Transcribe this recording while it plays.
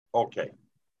Okay.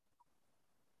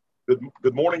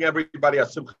 Good morning, everybody.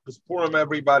 Simchas Purim,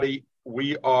 everybody.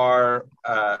 We are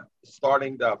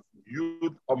starting the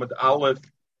Yud Amud Aleph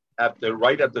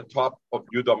right at the top of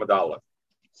Yud Amud Aleph.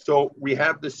 So we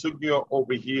have the sugya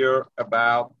over here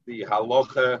about the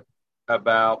halacha,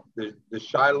 about the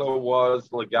shaila was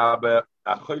legabe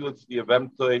achilutz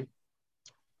diavemtoi.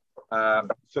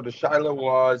 So the shaila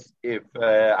was if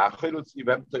achilutz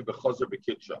diavemtoi bechozer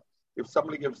bekitcha. If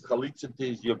somebody gives chalitza to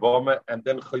his yavama and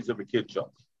then chozer bekitcha.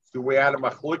 So we had a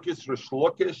machlokes, Rish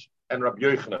Lakish, and Rabbi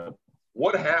Yochanan.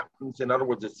 What happens, in other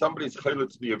words, if somebody's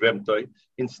chalitza diavemtoi,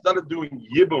 instead of doing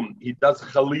yibum, he does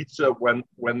chalitza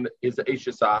when his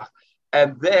eishesach,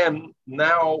 and then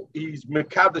now he's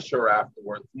mekadesher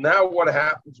afterwards. Now what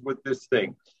happens with this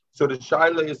thing? So the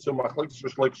shaila is to machlokes,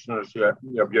 Rish Lakish, and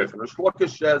Rabbi Yochanan. Rish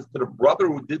Lakish says to the brother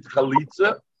who did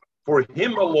chalitza, for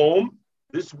him alone,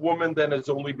 this woman then is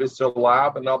only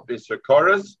b'salab and not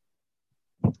b'sakaras,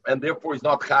 and therefore he's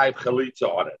not chayiv chalitza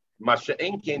on it.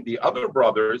 Masha'en came the other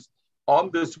brothers on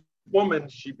this woman.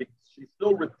 She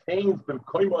still retains the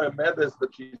koima emedes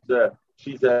that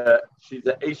she's a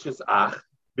eishes ach,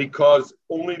 because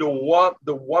only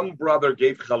the one brother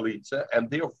gave chalitza,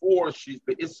 and therefore she's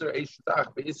beiser eishes ach,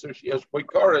 beiser she has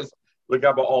poikaras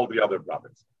legaba all the other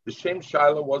brothers. The shem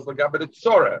shaila was legaba the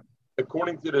tzora.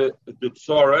 According to the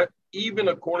tzora, even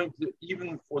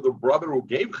for the brother who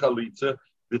gave chalitza,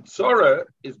 the tzara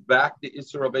is back to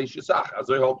Isser of Eishesach, as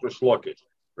I hold Rish Lakish.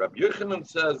 Rabbi Yochanan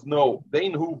says no.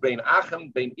 Bein hu, bein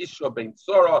achem, bein isha, bein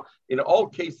tzara. In all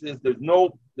cases, there's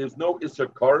no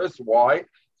Isser Karas. Why?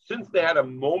 Since they had a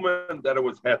moment that it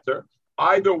was heter,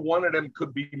 either one of them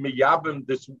could be miyabim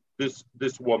this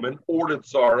woman or the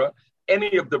tzara,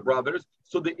 any of the brothers.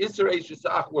 So the Isser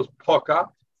Eishesach was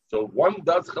poka. So one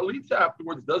does chalitza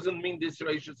afterwards doesn't mean the Isser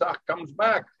Eishesach comes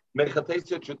back.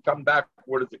 Mechatesia should come back.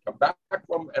 Where does it come back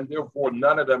from? And therefore,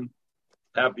 none of them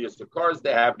have the Isser Karas.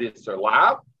 They have the Isser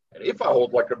Lab. And if I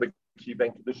hold like Rabbi Kiva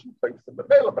and Kedushin Toivsim, but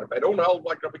if I don't hold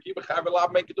like Rabbi Kiva, Chayav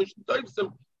Lab and Kedushin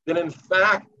Toivsim, then in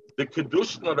fact, the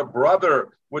Kedushin of the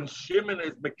brother, when Shimon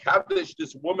is Mekadesh,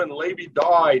 this woman, Levi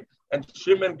died, and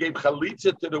Shimon gave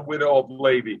Chalitza to the widow of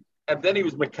Levi. And then he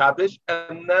was Mekadesh,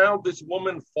 and now this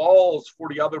woman falls for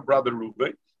the other brother,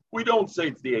 Reuben. We don't say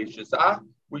it's the Eishes.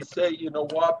 We say, you know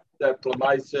what, that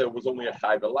Lamaisa was only a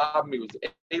Chayv Elam, he was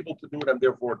able to do it, and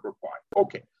therefore it required.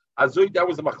 Okay. Azui, that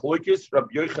was the Machlokes,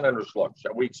 Rabbi Yochanan and Rish Lakish.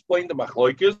 We explained the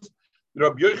Machlokes.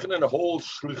 Rabbi Yochanan holds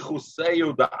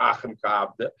Shlichuseu da Achem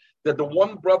Kavde, that the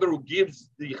one brother who gives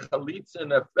the Chalitza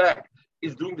in effect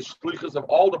is doing the shlichus of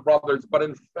all the brothers, but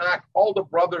in fact, all the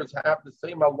brothers have the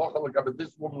same halacha like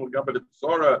this woman, like the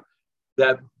Tzora,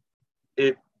 that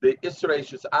the Isser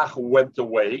Eishes Ach went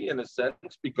away in a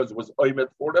sense because it was oimet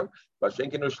for them.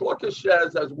 Vashenkin Rish Lakish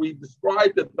says, as we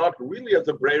described it, not really as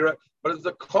a breira, but as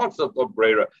a concept of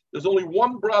breira. There's only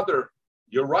one brother.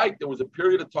 You're right. There was a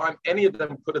period of time any of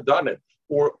them could have done it,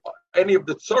 or any of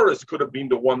the tzuras could have been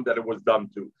the one that it was done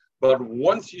to. But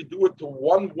once you do it to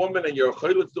one woman and you're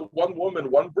chayletz to one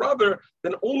woman, one brother,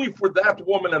 then only for that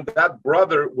woman and that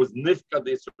brother was nifka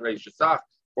the Isser Eishes Ach,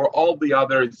 or all the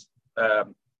others.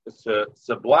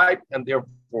 Sublime, and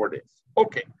therefore it is.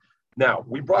 Okay. Now,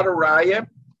 we brought a raya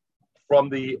from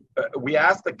we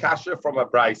asked the kasha from a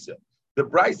brisa. The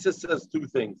brisa says two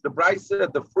things. The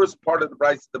brisa, the first part of the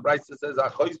brisa says,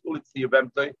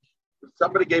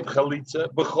 somebody gave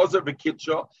chalitza, b'chozer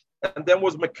v'kitcha, and then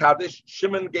was mekadesh.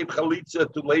 Shimon gave chalitza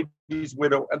to Levi's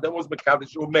widow, and then was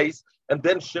mekadesh umeis, and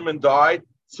then Shimon died.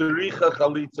 Tziricha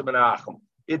chalitza menachem.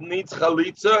 It needs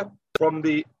chalitza from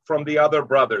the other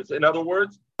brothers. In other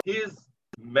words, his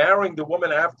marrying the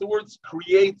woman afterwards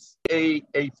creates a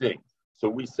thing. So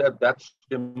we said that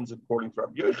stems according to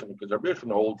Rabbi Yochanan, because Rabbi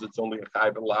Yochanan holds it's only a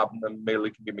chayv and lab and mele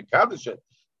can be mekadesh.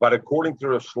 But according to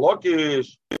Rish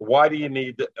Lakish, why would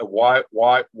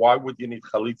you need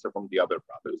chalitza from the other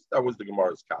brothers? That was the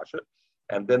Gemara's kasha.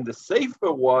 And then the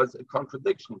Sefer was a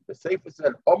contradiction. The Sefer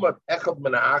said, Omar echad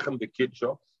min ha'achem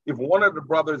v'kitcha. If one of the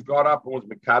brothers got up and was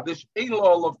mekadesh, ein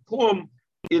lo of klum.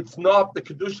 It's not, the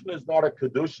Kedushin is not a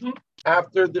Kedushin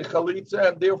after the Chalitza,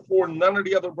 and therefore none of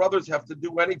the other brothers have to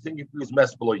do anything if he was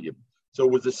mesbeloyim. So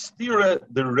it was a stira,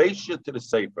 the Reisha to the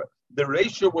Sefer. The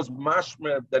Reisha was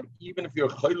mashma that even if you're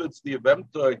Chalitz, the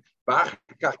Evemtoi,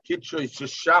 Ba'achkach Kitcha,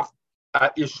 Sheshaf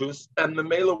issues, and the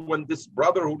Mela, when this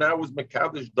brother who now was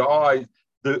Mekadesh dies,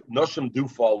 the Noshim do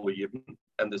fall even,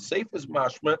 and the Sefer is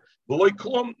mashma, V'loi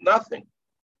klum, nothing.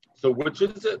 So which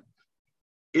is it?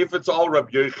 If it's all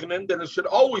Rabbi Yochanan, then it should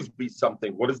always be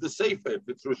something. What is the Sefer? If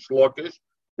it's Rish Lakish,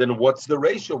 then what's the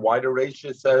ratio? Why the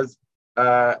ratio says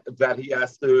that he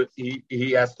has to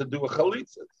do a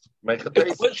chalitza?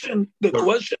 The question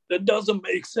that doesn't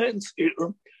make sense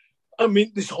here. I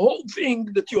mean, this whole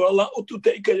thing that you're allowed to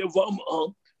take a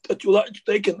Yavama, that you like to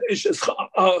take an Eshes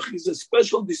Cha'ach is a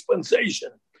special dispensation,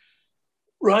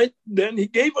 right? Then he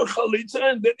gave her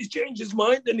Chalitza and then he changed his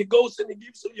mind and he goes and he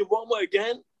gives her Yavama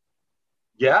again.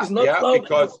 Yeah,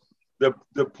 because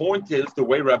the point is the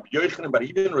way Rabbi Yochanan, but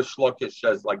even Rish Lakish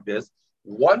says like this: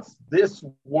 once this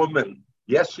woman,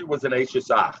 yes, she was an Eshes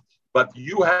Ach, but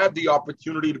you had the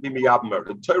opportunity to be miyabmer.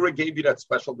 The Torah gave you that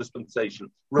special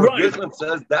dispensation. Rabbi Yochanan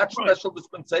says that special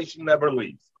dispensation never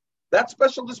leaves. That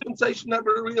special dispensation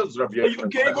never leaves, Rabbi Yochanan. You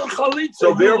gave her chalitza.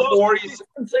 So therefore, he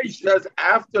says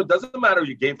after, doesn't matter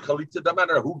you gave chalitza, doesn't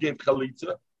matter who gave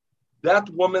chalitza. That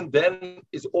woman then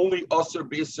is only usher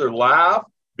b'isr lav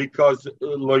because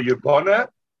lo yibana,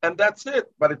 and that's it.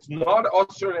 But it's not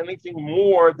usher anything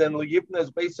more than lo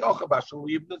yibnas beisachah, bashal lo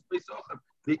yibnas beisachah.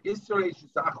 The Isra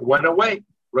Shach went away.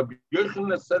 Rabbi Yochanan,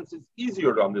 in a sense, is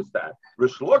easier to understand.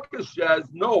 Rish Lakish says,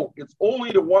 no, it's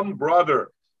only the one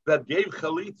brother that gave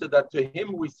Chalitza that to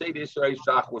him we say the Isra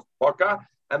Shach was Paka,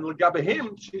 and Legabe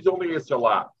him, she's only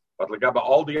Isra. But Legabe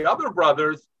all the other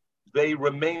brothers, they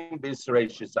remain the Isra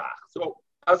Shach. So,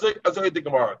 as I the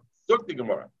Gemara, Zuk the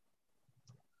Gemara.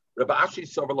 Rabbi Ashi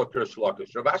Savar Rish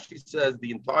Lakish. Rabbi Ashi says the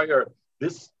entire,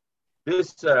 this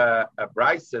brisa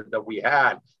that we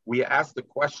asked the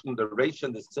question, the Reish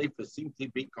and the Sefer seem to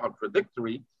be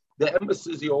contradictory. The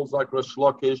emphasis he holds like Rish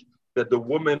Lakish that the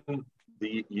woman,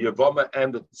 the Yavama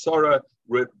and the Tzara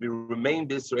remained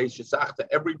this Reish to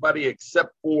everybody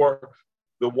except for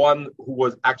the one who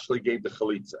was actually gave the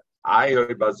Chalitza.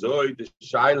 The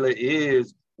Shaila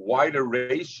is why the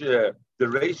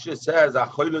Reish says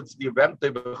according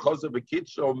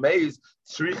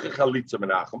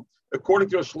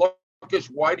to Rish Lakish,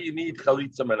 why do you need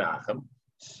Chalitza Menachem?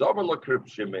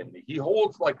 He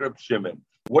holds like Reb Shimon.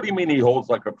 What do you mean he holds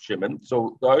like Reb Shimon?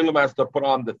 So the Olam has to put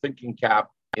on the thinking cap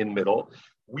in middle.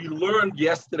 We learned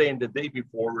yesterday and the day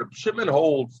before, Reb Shimon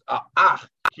holds, the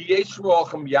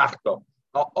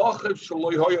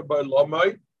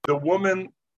woman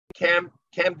can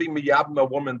be miyabim, a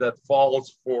woman that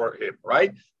falls for him,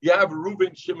 right? You have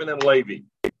Reuben, Shimon, and Levi.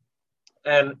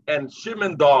 And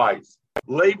Shimon dies.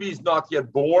 Levi's not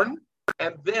yet born,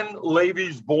 and then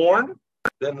Levi's born,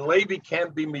 then Levi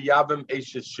can't be miyavim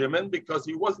Eshes Shimon because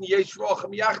he wasn't yesh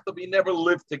rocham yachtav, he never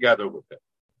lived together with him.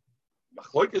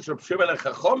 Machlokes Reb Shimon and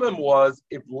Chachamim was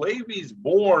if Levi's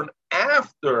born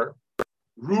after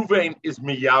Reuven is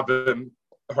miyavim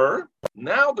her.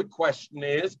 Now the question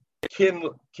is,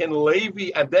 can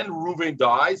Levi, and then Reuven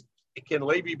dies, can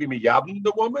Levi be miyavim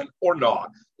the woman or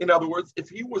not? In other words, if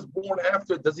he was born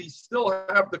after, does he still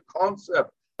have the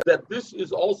concept that this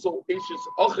is also Eshes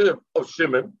Achiv of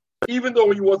Shimon, even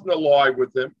though he wasn't alive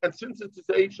with him? And since it's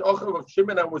Eshes Achiv of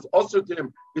Shimon and was usher to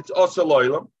him, it's usher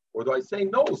loylam. Or do I say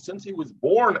no? Since he was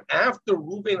born after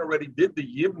Reuven already did the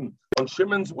yibn on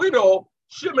Shimon's widow,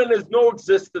 Shimon has no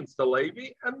existence to Levi,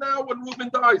 and now when Reuven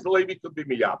dies, Levi could be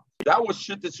miyavim. That was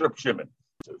Shittis Reb Shimon.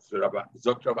 So Rav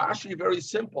Ashi, very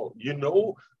simple. You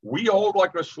know, we hold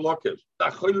like Rish Lakish.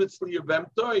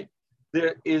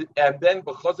 There is, and then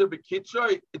because of the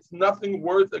kitchoy, it's nothing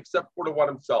worth except for the one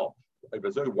himself.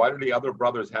 Why do the other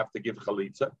brothers have to give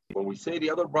chalitza? When we say the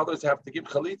other brothers have to give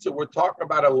chalitza, we're talking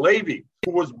about a Levi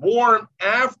who was born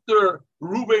after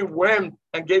Reuven went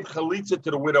and gave chalitza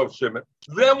to the widow of Shimon.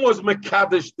 Then was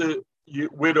Mekadesh the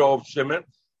widow of Shimon.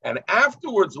 And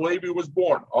afterwards, Levi was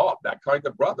born. Oh, that kind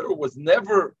of brother was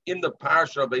never in the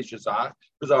parsha of Eshes Ach,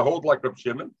 because I hold like Reb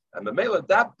Shimon. And the Mela,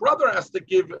 that brother has to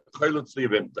give Chaylut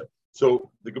Tzivimta.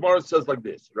 So the Gemara says like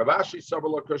this: Rav Ashi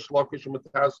Savar Lakish Lakish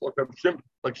Matas like Reb Shimon,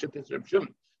 like Shittis Reb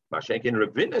Shimon. Mashenkin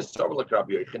Ravinis Savar like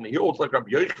Rabbi Yochanan. He holds like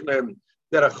Rabbi Yochanan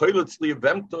that a Chaylut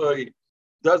Tzivimta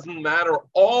doesn't matter.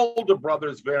 All the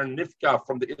brothers were nifka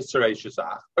from the Isra Eshes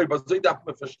Ach.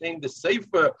 The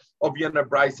Sefer of Yena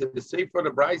Brisa, the Sefer of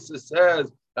the Brisa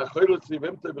says,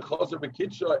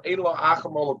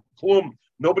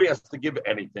 nobody has to give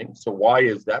anything. So why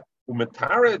is that?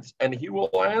 And he will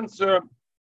answer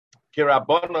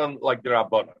Kirabanan like the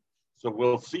Rabbanan. So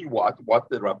we'll see what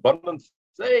the Rabbanan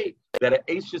say, that at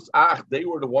Eshes Ach, they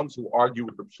were the ones who argue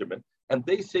with Reb Shimon, and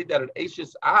they say that at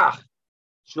Eshes Ach,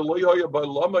 is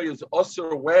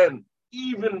usher when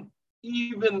even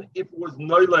if it was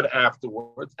noiled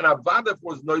afterwards, and Avadif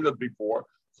was noiled before.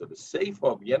 So the Sefer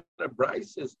of Yena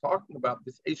Brisa is talking about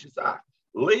this Eshes Ach.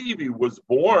 Levi was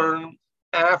born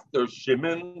after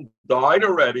Shimon died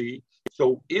already.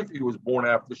 So if he was born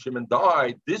after Shimon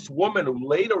died, this woman who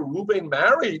later Reuven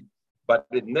married, but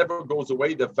it never goes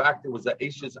away the fact it was the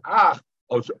Eshes Ach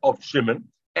of Shimon.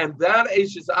 And that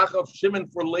Eishes Ach of Shimon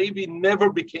for Levi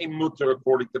never became mutter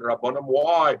according to the Rabbanim.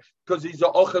 Why? Because he's a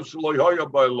Ochav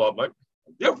Shloihoya by Lamai.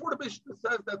 Therefore, the Mishnah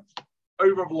says that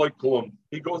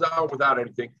he goes out without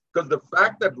anything. Because the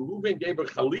fact that Reuven gave a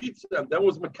chalitza and then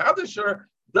was Makadisher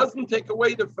doesn't take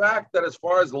away the fact that as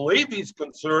far as Levi is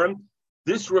concerned,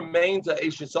 this remains a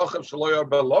Eishes Ochav Shloihoya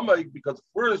by Lamai, because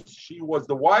first she was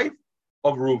the wife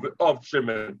of Reuven, of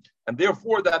Shimon, and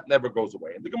therefore that never goes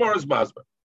away. And the Gemara is Masber.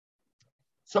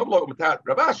 And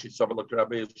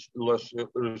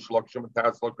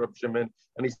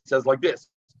he says like this: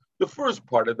 the first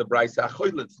part of the Brayse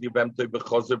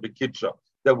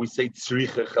that we say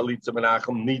tzricha chalitza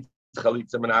menachem needs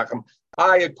chalitza menachem.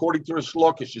 According to Rish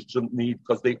Lakish, it shouldn't need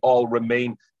because they all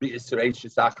remain the Israel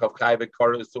Shisach of Chayve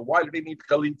Korah. So why do they need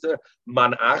chalitza?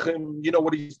 Man achem, you know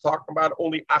what he's talking about?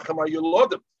 Only achem are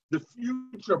yolodim, the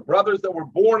future brothers that were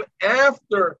born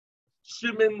after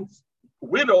Shimon's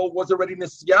widow was already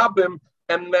Nisyabim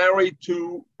and married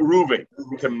to Reuven,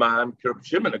 Kaman, Reb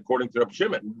Shimon, according to Reb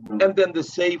Shimon. And then the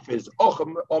safe is, if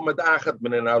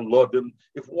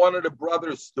one of the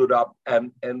brothers stood up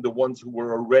and the ones who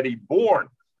were already born,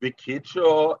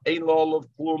 Vikitcho, Elol of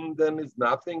Klum, then is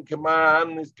nothing.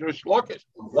 Kaman is Rish Lakish,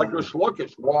 like Rish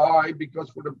Lakish. Why?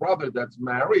 Because for the brother that's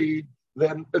married,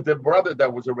 then the brother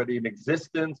that was already in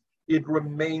existence, it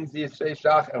remains the Yisrei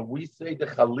Shach, and we say the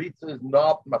Chalitza is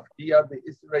not Maftia, the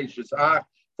Yisrei Shach,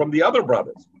 from the other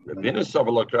brothers. Rabbeinu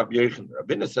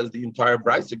says the entire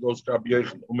Brayse goes to Rabbi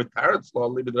Yechon.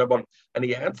 And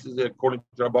he answers it according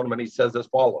to Rabbanim, and he says as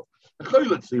follows.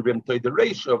 The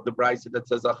ratio of the Brayse that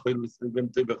says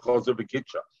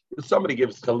if somebody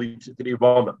gives Chalitza to the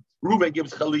Yavama, Reuven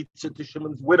gives Chalitza to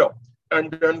Shimon's widow,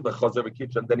 and then the Chazer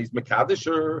V'Kitcha, and then he's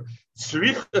Mekadisher,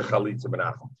 Tzrich Chalitza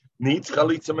Menachem. Needs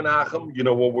Chalitza Menachem, you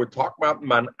know what we're talking about,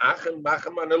 Man Achem,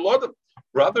 Machem, and Elodim.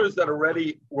 Brothers that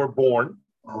already were born,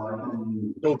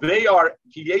 so they are,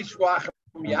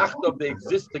 they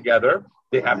exist together,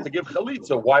 they have to give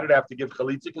Chalitza. Why did they have to give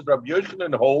Chalitza? Because Rabbi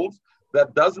Yochanan holds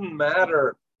that doesn't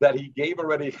matter that he gave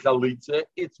already Chalitza,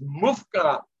 it's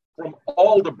Mufka from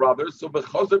all the brothers. So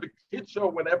because of the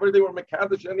Kitcho, whenever they were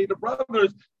Mekadosh, any of the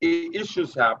brothers,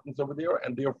 issues happens over there,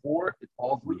 and therefore it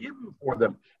falls even for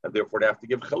them, and therefore they have to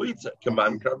give Chalitza.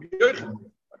 Command Rabbi Yochanan.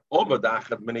 If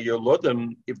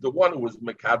the one who was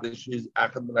Mekadosh is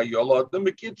Achad Min HaYolodim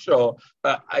Mekitcho,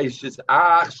 Aishis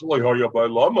Ach Shloihoya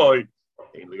Ba'Lamai,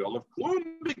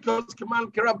 because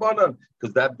Kaman Karabanan,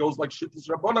 because that goes like Shittis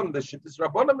Rabbanim. The Shittis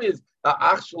Rabbanim is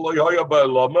Ach Shloihoya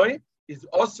Ba'Lamai is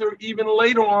also even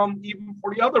later on, even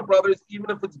for the other brothers, even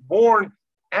if it's born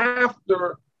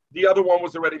after the other one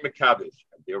was already Mekadosh.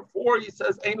 And therefore, he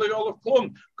says Ein Lo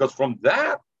Klum, because from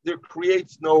that there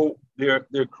creates no zikr,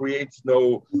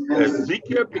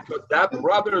 because that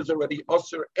brother is already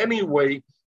usher anyway.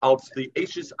 Else the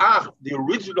Eishes Ach, the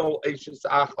original Eishes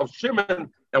Ach of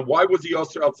Shimon. And why was he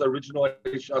usher else the original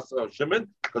Eishes Ach of Shimon?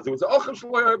 Because it was Achim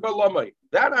Shloihoya Ba'Lamai.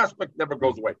 That aspect never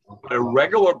goes away. A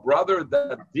regular brother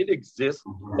that did exist,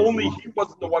 only he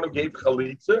wasn't the one who gave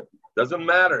Chalitza. Doesn't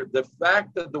matter. The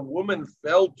fact that the woman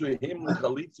fell to him the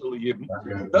Chalitza Yibn,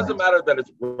 doesn't matter that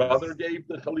his brother gave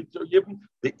the Chalitza Yibn.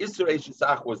 The Isser Eishes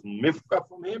Ach was Mifka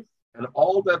from him, and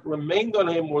all that remained on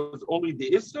him was only the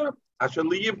Isser,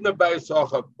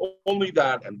 only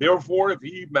that. And therefore, if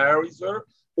he marries her,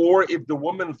 or if the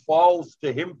woman falls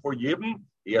to him for Yibn,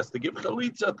 he has to give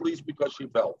Chalitza at least because she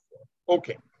fell.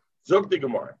 Okay. Zog the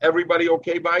Gemara. Everybody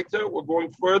okay, Baita? We're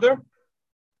going further?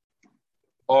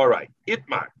 All right.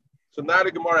 Itmar. So now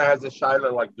the Gemara has a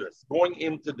shaila like this, going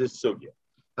into this sugya.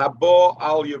 Habo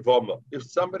al Yavoma. If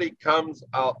somebody comes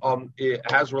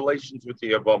has relations with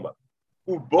the Yavoma,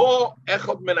 Ubo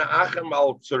echad min ha'achem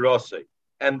al tzarose,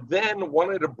 and then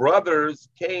one of the brothers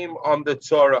came on the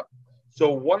tzara.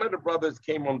 So one of the brothers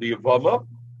came on the Yavoma,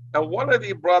 and one of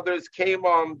the brothers came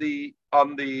on the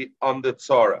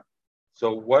tzara.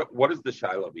 So what is the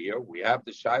shaila over here? We have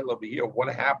the shaila over here.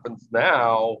 What happens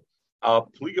now? One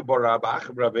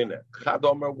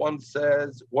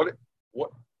says, what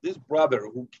this brother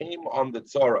who came on the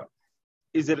tzara,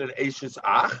 is it an Eishes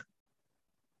Ach?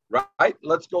 Right?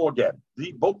 Let's go again.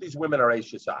 Both these women are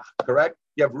Eishes Ach, correct?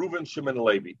 You have Reuven, Shimon, and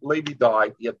Levi. Levi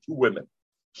died. You have two women.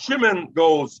 Shimon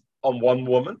goes on one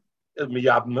woman,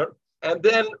 Miyabner, and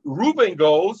then Reuven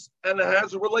goes and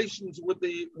has relations with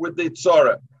the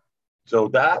tzara. So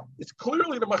that is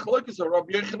clearly the machlokes of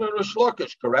Rabbi Yochanan and Rish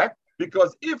Lakish, correct?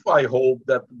 Because if I hold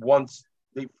that once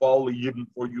they fall a yibn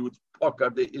for you, it's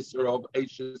paka the isser of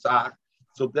Eishes Ach.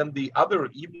 So then the other,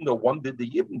 even though one did the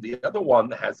yibn, the other one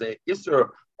has a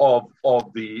isser of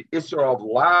the isser of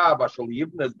la bashal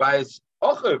yibn as bias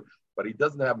achiv, but he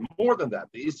doesn't have more than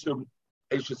that. The isser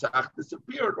Eishes Ach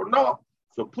disappeared or not.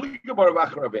 So Pli Gemara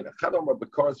V'Acharavina, Chad Omer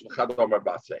B'Koros V'Chad Omer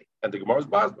Basei. And the Gemara's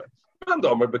Basmei. And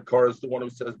Omer B'Koros, the one who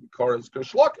says B'Koros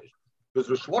Rish Lakish. Because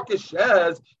Rish Lakish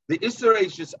says the Isser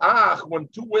Eishes Ach, when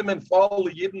two women follow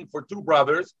Yidden for two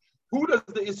brothers, who does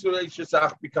the Isser Eishes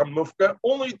Ach become Mufka?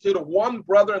 Only to the one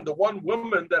brother and the one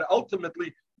woman that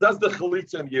ultimately does the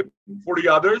Chalitza and Yibn. For the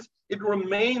others, it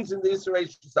remains in the Isser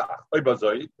Eishes Ach.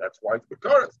 That's why it's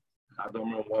B'Koros. Chad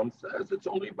Omer one says it's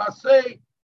only Basei.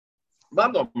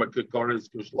 Mandomer Kikoris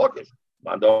Kushlokish.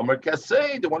 Mandomer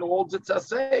Kasei, the one who holds it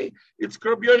Sasei. It's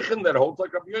Rabbi Yochanan that holds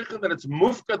like Rabbi Yochanan that it's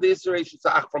Mufka the Yisrei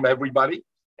Shesach from everybody.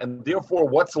 And therefore,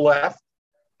 what's left?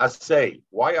 Asei.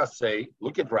 Why Asei?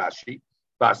 Look at Rashi.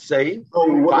 Basei. So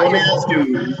let me ask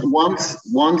you,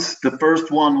 once the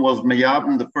first one was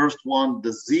Meyabim, the first one,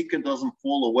 the Zika doesn't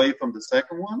fall away from the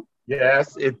second one?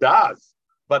 Yes, it does.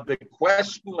 But the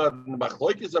question of the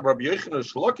Machlokes of Rabbi Yochanan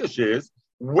Shlokish is,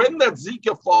 when that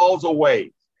Zika falls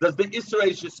away, does the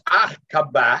Isra Ach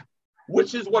come back?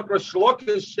 Which is what Rosh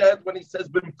Lakish said when he says,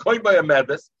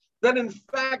 then in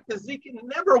fact, the Zika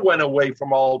never went away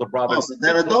from all the brothers. Oh, so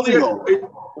then it doesn't go.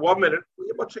 1 minute.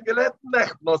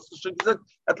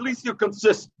 At least you're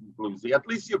consistent, Lucy. At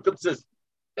least you're consistent.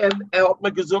 And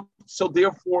so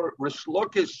therefore, Rosh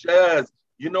Lakish says,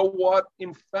 you know what?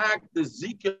 In fact, the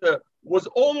Zika was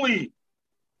only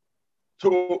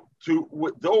though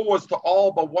was to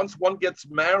all, but once one gets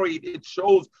married, it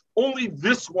shows only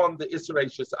this one, the Isrei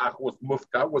Shesach was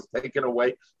Mufka, was taken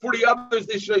away. For the others,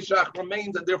 the Isrei Shesach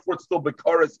remains, and therefore it's still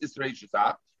Bekaras Isrei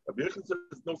Shesach. There's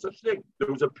no such thing.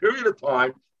 There was a period of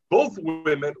time, both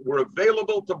women were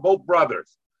available to both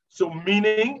brothers. So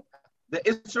meaning, the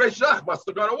Isrei Shesach must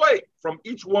have gone away from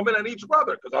each woman and each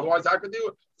brother, because otherwise I could do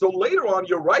it. So later on,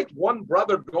 you're right, one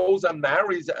brother goes and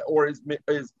marries, or is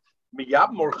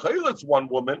Miyab or Chaylet's one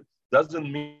woman,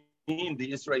 doesn't mean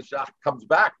the Isrei Shach comes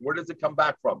back. Where does it come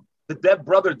back from? The dead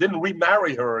brother didn't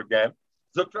remarry her again.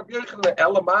 So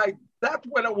Elamai, that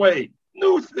went away.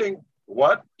 New thing.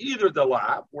 What? Either the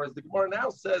lab, whereas the Gemara now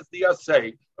says the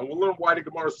Asay, and we'll learn why the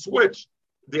Gemara switched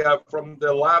from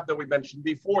the lab that we mentioned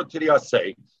before to the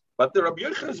Asay. But the Rabbi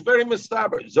Yochanan is very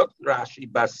mistaber. Zok Rashi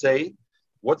Basay.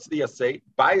 What's the Asay?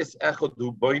 Bias echod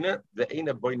du boine, the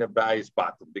ene boine bias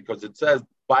bottom, because it says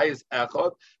bias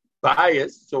echod,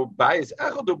 bias. So bias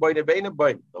echod du boine, veine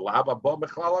boine. The laba bo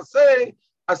mechlal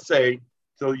Asay.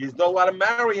 So he's not allowed to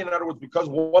marry. In other words, because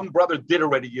one brother did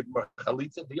already give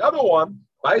chalitza, the other one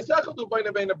bias echod du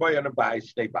boine, veine boine, and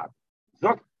bias shnei bottom.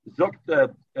 Zok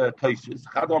the Toshis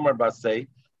Chad Omer Basay.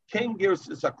 King Girs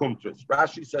is a kuntris.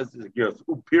 Rashi says is a Girs.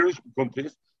 Upirish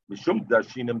kuntris. Mishum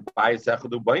darshinim bias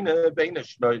echadu boine veine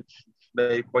shnei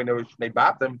boine shnei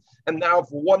batem. And now, if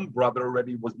one brother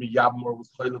already was miyabim or was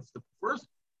chayletz the first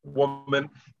woman,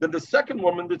 then the second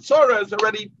woman, the tzara, is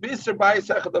already biser bias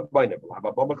echadu boine. Blah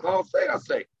blah blah. I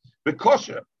say because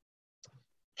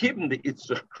keeping the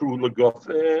itzrich crew legof.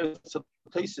 So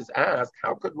Tosis asked,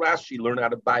 how could Rashi learn how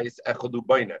to bias echadu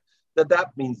boine?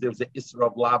 That means there's an isra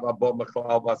of lava bo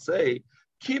mechlal vasei.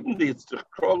 Keeping the itzrich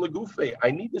crew legufe.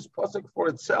 I need this pasuk for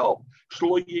itself.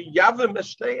 Shlo yiyavim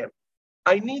eshteim.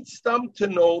 I need some to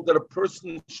know that a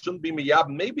person shouldn't be miyab.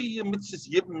 Maybe mitzvah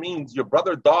yib means your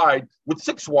brother died with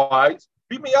 6 wives.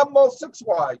 Be miyab all 6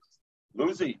 wives.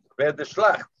 Luzi, wer de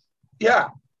schlecht. Yeah,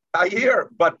 I hear,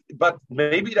 but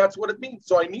maybe that's what it means.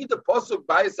 So I need the pasuk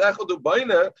bias echadu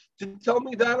boine to tell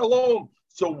me that alone.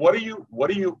 So what do you?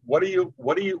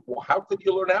 How could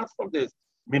you learn out from this?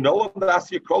 How do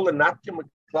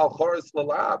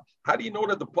you know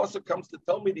that the pasuk comes to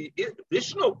tell me the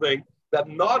additional thing that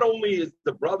not only is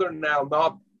the brother now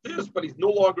not this, but he's no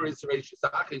longer Yisrei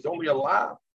Shesach, he's only a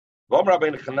lab. Not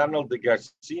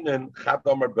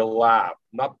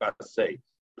Basei.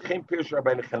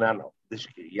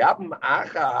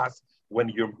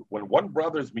 When one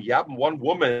brother is miyabim one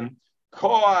woman,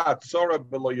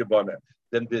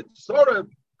 then the tzara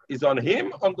is on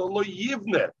him on the lo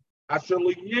yivne, asher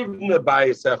lo yivne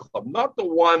ba'yisecham, not the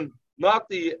one, not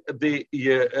the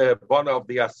bana of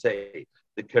the asay.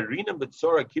 The karinim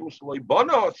b'tzara kim shlo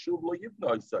bana shuv lo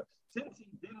yivne. Since he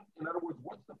didn't, in other words,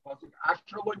 what's the pasuk?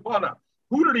 Asher lo bana.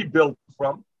 Who did he build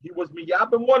from? He was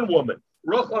miyabim one woman.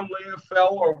 Rachel and Leah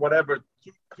fell, or whatever.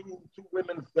 Two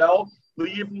women fell.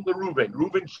 Leivim the Reuven.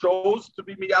 Reuven chose to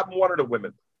be miyabim one of the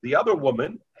women. The other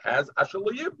woman has Asher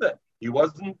Leivne. He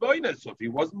wasn't boine, so if he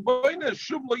wasn't boine,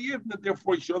 Shuv Leivne,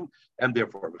 therefore he shouldn't, and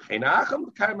therefore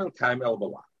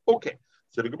okay.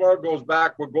 So the Gemara goes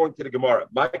back. We're going to the Gemara.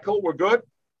 Michael, we're good.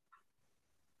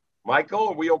 Michael,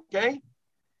 are we okay?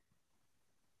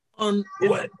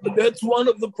 That's one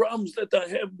of the problems that I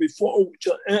have before, which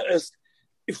I asked.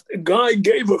 if the guy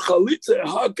gave her chalitza,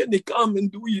 how can he come and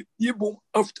do yibum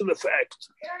after the fact?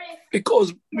 Because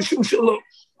Mishum Shalom,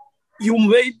 you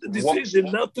made the decision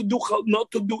not to do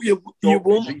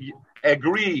yibum. So,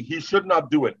 agree, he should not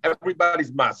do it.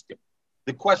 Everybody's masking.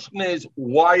 The question is,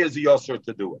 why is he also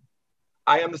to do it?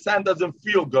 I understand it doesn't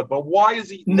feel good, but why is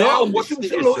he now? What's the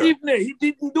issur? He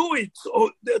didn't do it,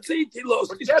 so that's it. He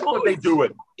lost his choice. What they do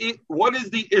it. What is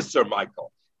the issur,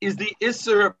 Michael? Is the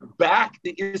issur back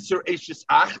the issur Eishes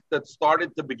Ach that started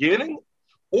the beginning,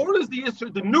 or is the issur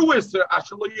the new issur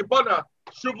Ashelo Yibana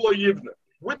Shuvlo Yivna?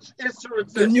 Which issur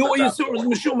exists? The new issur is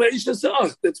Mishum Eishes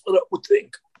Ach. That's what I would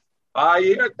think.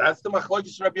 Yeah, that's the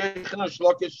machlokes Rabbi Yochanan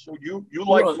Shlokish. You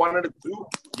like right. One of the two.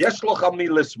 Yes, locham ni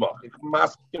lismach. If I'm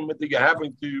asking what you're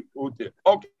having to. Okay.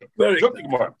 Very good.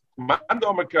 Gemara.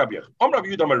 Mando Makrabiach. Rav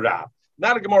Yudah Rav.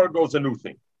 Now the Gemara goes a new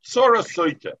thing. Tzara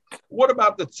Soita. What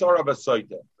about the Tzara of a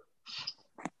Soita?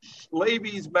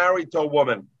 Levi's married to a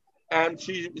woman, and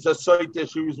she is a Soita.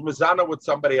 She was mizana with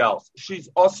somebody else. She's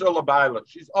also Labaila.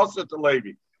 She's also to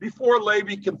Levi. Before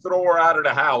Levi can throw her out of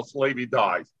the house, Levi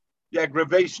dies. The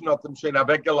aggravation of them,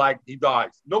 he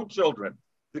dies. No children.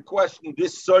 The question,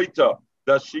 this Soita,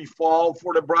 does she fall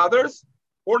for the brothers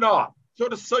or not? So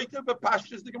the Soita of the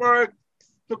Pashas, the Gemara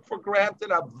took for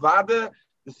granted, Avada,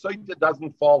 the Soita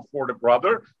doesn't fall for the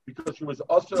brother because she was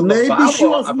also... Maybe she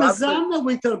was Mazana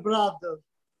with her brother.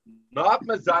 Not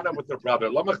Mazana with her brother.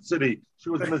 Lamach Tziri. She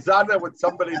was Mazana with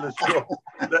somebody in the show.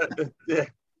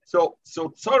 So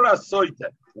Tzara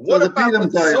Soita. What about the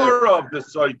Tzara of the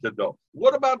Soita, though?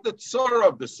 What about the Tzara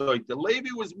of the Soita?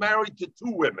 Levi was married to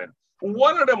two women.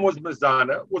 One of them was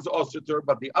Mazana, was Ositer,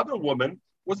 but the other woman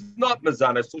was not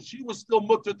Mazana, so she was still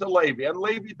mutter to Levi, and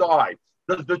Levi died.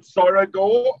 Does the Tzara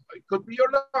go? It could be or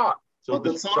not. So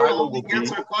the Tzara only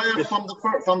gets required from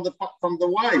the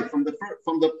wife, from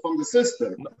the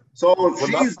sister. So if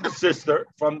she's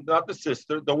not the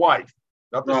sister, the wife,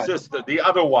 not the sister, the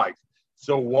other wife.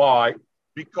 So why?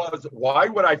 Because why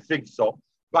would I think so?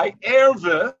 By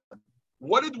erva,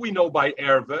 what did we know by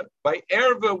erva? By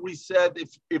erva, we said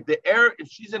if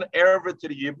she's an erva to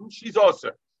the yibum, she's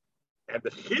also. And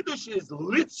the chiddush is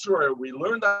literal. We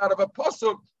learned out of a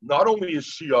pasuk. Not only is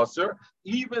she also,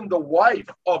 even the wife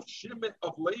of Shimon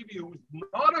of Levi, who's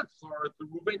not a tzara to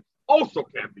Reuben, also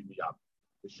can be miyam.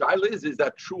 The shaila is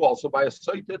that true also by a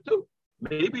soita too?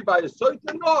 Maybe by a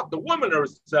soita, not the woman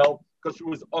herself. Because she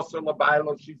was also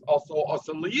labailo, she's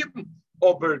also liyibim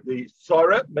over the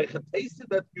Sorah. Mechatesa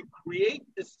that you create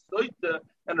this soita,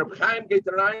 and Reb Chaim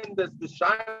Geiterayin, there's the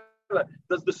shaila.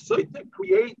 Does the soita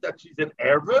create that she's an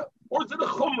erva, or is it a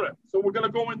chumrah? So we're going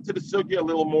to go into the sugya a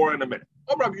little more in a minute.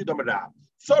 Rav Yudah Rav.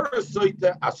 Tzara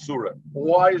soita asura.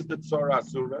 Why is the tzara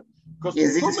asura? Because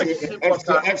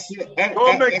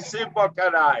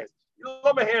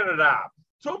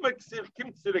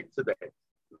today.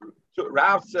 So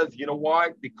Rav says, you know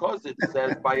why? Because it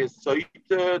says by a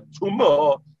soita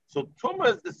tumah. So tumah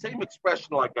is the same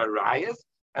expression like arayas,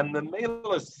 and the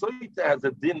male soita has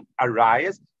a din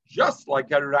arayas, just like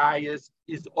arayas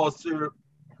is also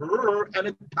her, and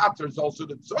it patters also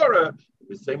the tzara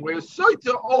the same way as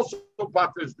soita also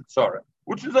patters the tzara,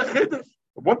 which is a chiddush.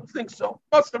 One thinks so.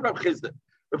 What's the Rav Chizda?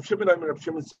 Rav Shimon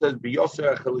says,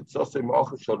 "Biyosei chalitzosei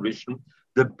ma'achas shel rishon."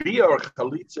 The biur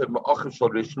chalitza ma'achas shel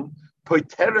rishon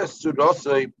poiteres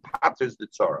surosei patters the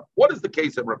tzara. What is the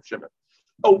case of Rav Shimon?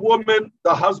 A woman,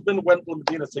 the husband went to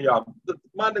Medina Sayyam. The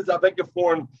man is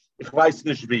avegeforn, ich weiß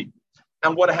nicht wie.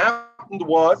 And what happened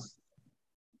was,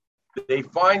 they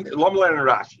find Lomlan and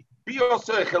Rashi.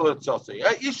 Biyosei chalitzosei.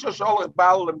 Isha shalach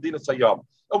baal Medina Sayyam.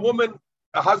 A woman,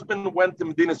 a husband went to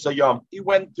Medina Sayyam. He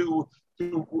went to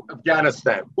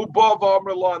Afghanistan.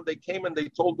 They came and they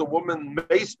told the woman,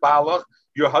 Meis Balach,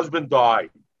 your husband died.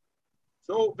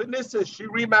 So Vanessa, she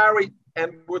remarried,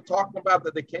 and we're talking about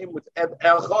that they came with Ed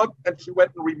Echad, and she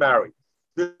went and remarried.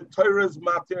 The Torah's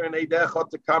matir and Ed Echad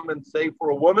to come and say for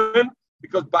a woman,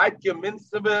 because Baitya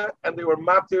Minseve, and they were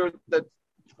matir that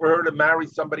for her to marry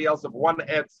somebody else if one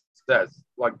Ed says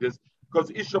like this, because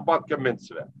Isha Batka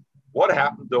Minseve. What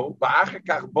happened though?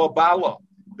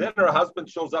 Then her husband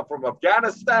shows up from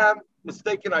Afghanistan,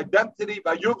 mistaken identity,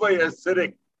 Vayuva is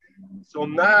sitting. So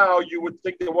now you would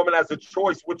think the woman has a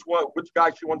choice which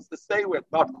guy she wants to stay with.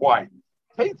 Not quite.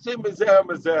 She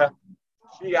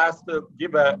has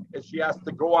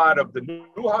to go out of the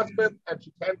new husband, and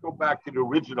she can't go back to the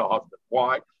original husband.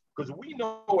 Why? Because we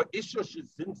know Isha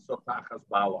shizin sotachas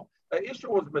bala. Isha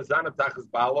was mezana tachas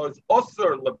bala is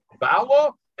osir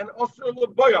lebala and osir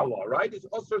lebayala, right? It's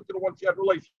osir to the one she had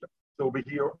relationship. Over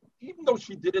here, even though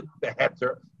she did it the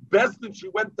heter, Bezdin, she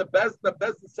went to Bezdin.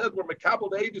 Bezdin said, "We're Mekabel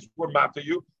the Hades, we're Mata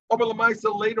you."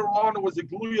 Later on, it was a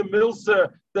Gluya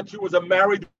Milsa that she was a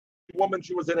married woman.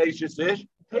 She was an Ashish Ish.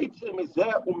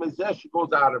 She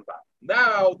goes out and back.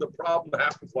 Now the problem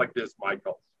happens like this,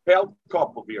 Michael. Held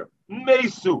couple here.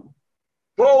 Mesu.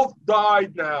 Both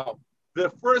died now. The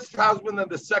first husband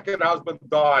and the second husband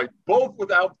died, both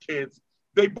without kids.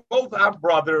 They both have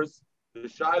brothers. The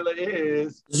shaila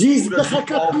is, who does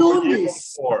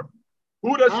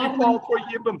she fall for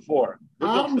Yibam for?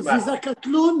 She's a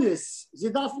katlunis. She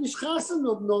darf nicht chassen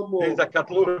no more. She's a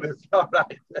katlunis, all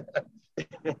right.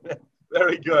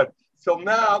 Very good. So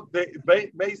now they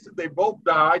both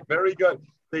died. Very good.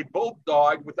 They both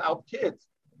died without kids.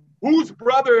 Whose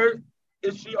brother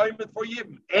is she aimed for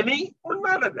Yibam? Any or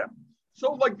none of them?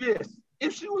 So like this,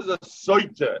 if she was a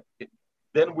soita,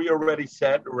 then we already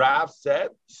said, Rav said,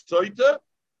 soita,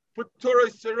 futura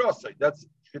sirosai. That's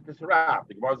Rav.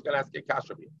 The Gemara is going to ask a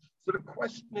kasha. So the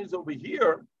question is over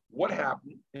here, what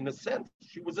happened? In a sense,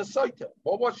 she was a soita.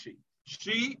 What was she?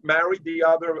 She married the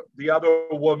other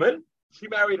woman. She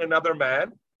married another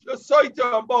man. She was soita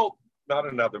on both. Not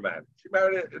another man. She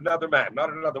married another man,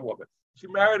 not another woman. She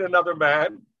married another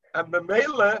man, and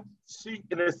Mamela, she,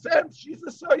 in a sense, she's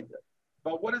a soita.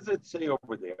 But what does it say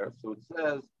over there? So it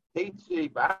says,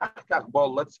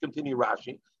 let's continue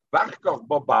Rashi.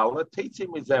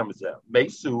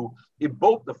 Mesu, if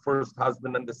both the first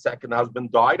husband and the second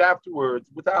husband died afterwards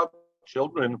without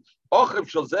children, they have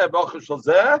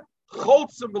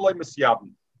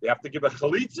to give a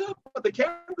chalitza, but they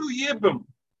can't do yibum.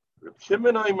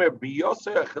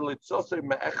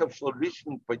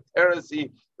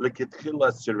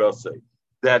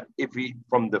 That if he,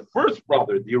 from the first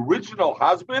brother, the original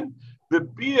husband, the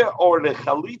bia or the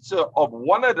chalitza of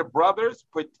one of the brothers,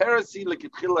 and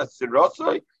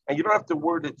you don't have to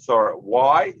word it, sorry.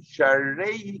 Why?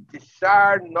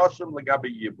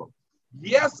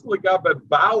 Yes,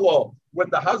 balo. When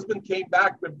the husband came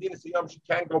back from Dina Siyam, she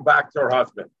can't go back to her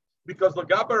husband. Because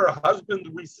her husband,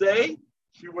 we say,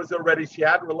 she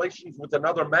had relations with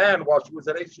another man while she was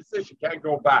at Eshes, she can't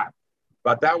go back.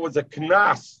 But that was a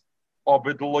knas. Of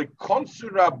it like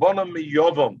consura bonam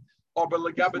miyovam. Or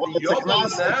legabed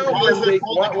yovam now.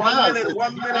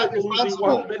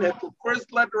 One minute.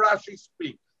 First, let Rashi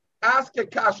speak. Ask a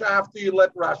kasha after you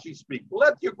let Rashi speak.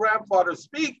 Let your grandfather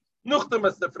speak. Nuchtem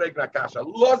is the fregna kasha.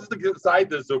 Los the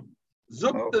zayda zug.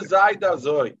 Zug the zayda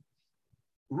zoy.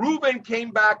 Reuben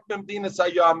came back from Dina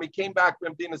Sayam. He came back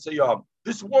from Dina Sayam.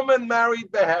 This woman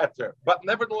married Beheter, but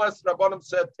nevertheless, Rabbanim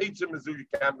said, Teitzim Mizu, you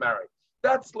can't marry.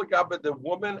 That's Lagabe the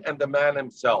woman and the man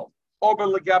himself. Over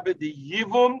Lagabe the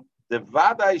Yivum, the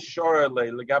Vadai Shorele,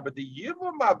 Lagabe the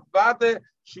Yivum Avade,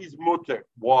 she's mutter.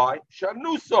 Why?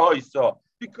 Shanusa Hoisa.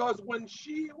 Because when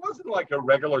she wasn't like a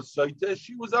regular Saita,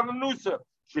 she was on a Nusa.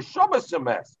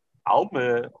 Shishobasemes.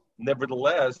 Alme,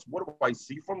 nevertheless, what do I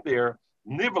see from there?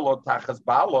 Nivelo Tachas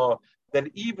Bala, that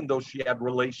even though she had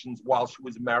relations while she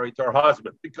was married to her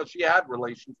husband, because she had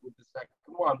relations with the second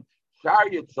one,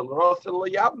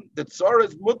 the Tsar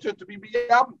is mutter to be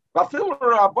biyam. So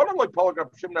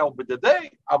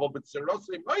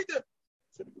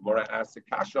the Gemara asks the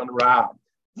kasha on Rav.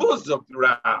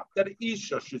 That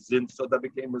Isha Shizin, so that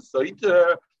became a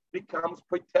Saita, becomes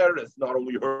Pateris, not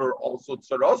only her, also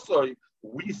Tsarosoi.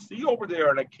 We see over there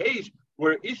an occasion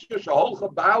where Isha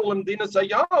Shaholcha Baalam Dina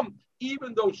Sayam,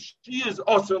 even though she is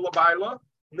also Labaila,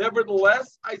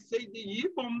 nevertheless, I say the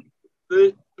Yibum,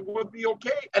 it would be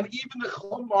okay. And even the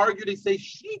Chum argue, they say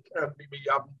she can't be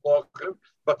Miyabim,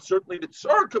 but certainly the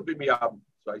Tsar could be Miyabim.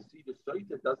 So I see the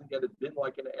Saita doesn't get it bin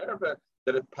like an Erva,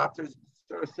 that it patters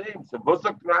the same. So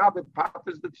Buzak Rab, it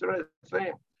patters the Tsar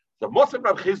same. So Moshe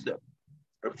Rav Chizda,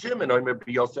 Rav Shimon, Oimer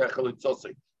Biyoseh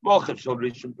Chalitzosei, Mochav Shal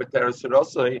Rishon Pater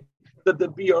Sirosei, that the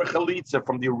Biyar Chalitza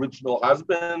from the original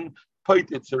husband,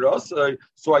 Paitit Sirosei.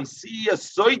 So I see a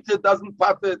Saita doesn't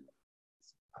patter.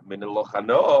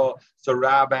 So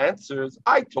Rab answers,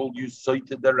 I told you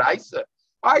Saita Deraisa.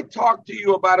 I talked to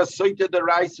you about a Saita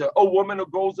Deraisa, a woman who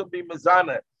goes and be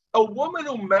Mizana. A woman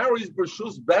who marries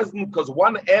Bershus Bezdin because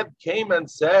one Ed came and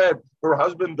said her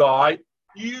husband died,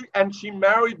 and she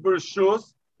married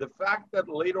Bershus. The fact that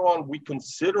later on we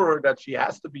consider her that she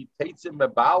has to be Teitzim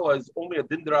Mebala is only a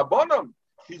Din D'Rabbanan.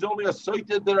 She's only a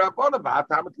Soita D'Rabbanan.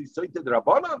 V'atamati Soita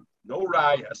D'Rabbanan. No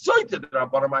Raya. Soita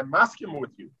D'Rabbanan, I'm asking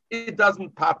with you. It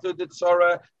doesn't pater the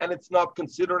Tzara, and it's not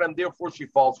considered, and therefore she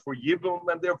falls for Yibum,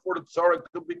 and therefore the Tzara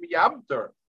could be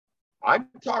Miyamter. I'm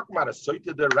talking about a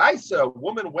Soita D'Raisa. A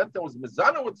woman went and was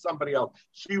Mizana with somebody else.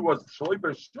 She was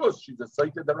Shloiber Shus. She's a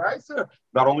Soita D'Raisa.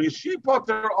 Not only is she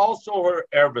pater, also her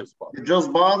Ervis pater. It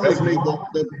just bothers me.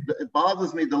 It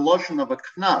bothers me the lotion of a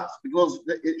knas, because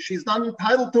she's not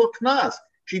entitled to a knas.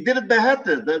 She did it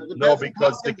beheaded. No,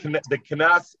 because the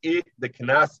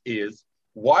knas is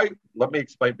why. Let me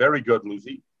explain. Very good,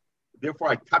 Lucy. Therefore,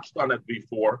 I touched on it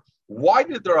before. Why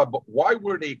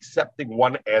were they accepting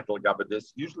one edel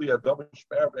gabadis? Usually a double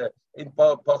in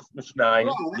post mishnayim.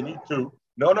 You need two.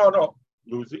 No.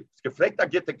 Lucy, it's gefregt da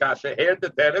get the kasha here the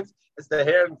teretz. It's the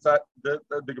hair inside the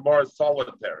Gemara is solid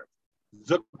teretz.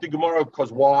 Zuk the Gemara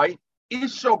because why?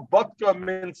 Isha batka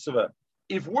mitzvah.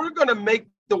 If we're going to make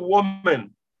the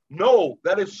woman know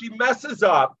that if she messes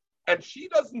up and she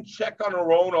doesn't check on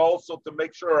her own also to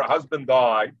make sure her husband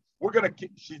died,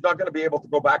 she's not going to be able to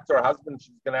go back to her husband.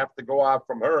 She's going to have to go out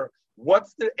from her.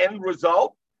 What's the end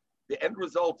result? The end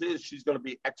result is she's going to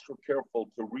be extra careful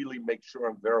to really make sure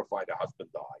and verify the husband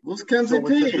died. So it's a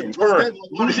deterrent.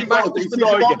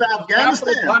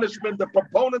 Capital punishment, the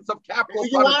proponents of capital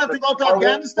punishment are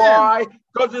why?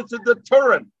 Because it's a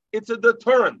deterrent. It's a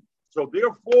deterrent. So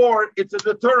therefore, it's a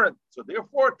deterrent. So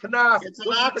therefore, knas. It's an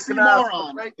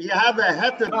oxymoron. Right? You have a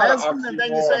heter bezin and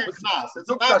then you say knas. It's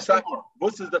an oxymoron.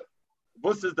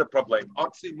 This is the problem.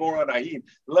 Oxymoron ahim.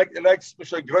 Like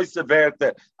größe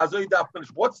Werte.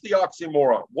 What's the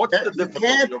oxymoron? What's the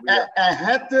difficulty over here? A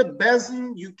heter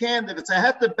bezin, you can't. If it's a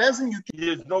heter bezin, you can't.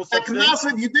 There's no such thing.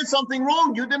 If you did something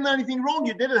wrong, you didn't do anything wrong.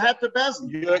 You did a heter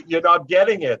bezin. You're not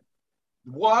getting it.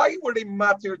 Why were they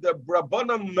matter? The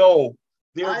Rabbanim know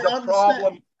there's a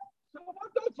problem.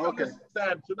 Don't you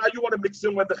understand? So now you want to mix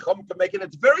in with the Chum to make it.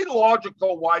 It's very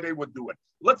logical why they would do it.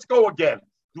 Let's go again.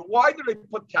 Why do they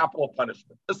put capital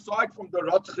punishment? Aside from the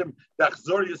Rotzchim, the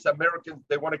Achzorius Americans,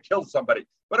 they want to kill somebody.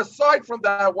 But aside from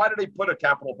that, why do they put a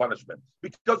capital punishment?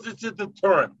 Because it's a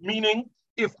deterrent. Meaning,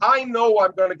 if I know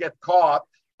I'm going to get caught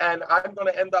and I'm going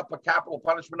to end up a capital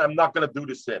punishment, I'm not going to do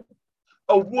the sin.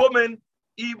 A woman,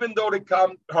 even though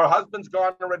her husband's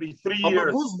gone already 3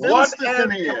 years. Who's Vilstiff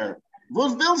in here?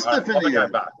 Who's Vilstiff in here?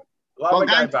 From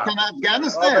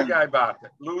Afghanistan.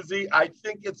 Lucy, I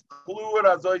think it's clear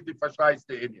as I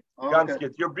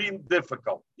the You're being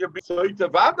difficult.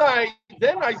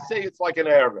 Then I say it's like an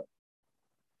Arab.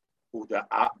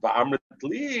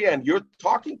 And you're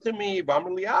talking to me,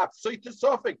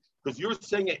 because you're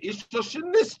saying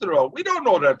we don't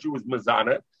know that you was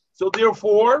Mazana. So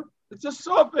therefore, it's a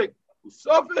suffix.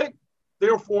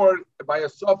 Therefore, by a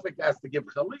suffix has to give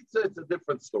chalitza, it's a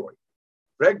different story.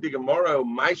 Why do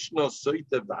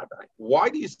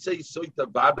you say soita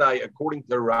vadai? According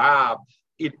to Rab,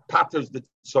 it patters the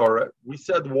tzara. We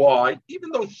said why, even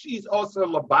though she's also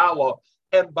labala,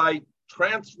 and by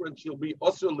transference she'll be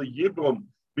also leyibum,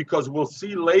 because we'll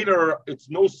see later it's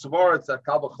no svar, it's a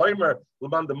kalvachaymer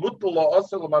lemanda mutala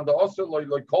also lemanda also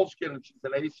kolshkin, and she's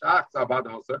an eishach zabad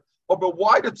also. Oh, but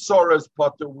why the tzara is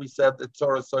patter? We said the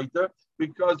tzara soita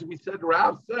because we said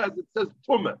Rab says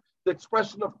tumah. The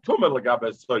expression of tumah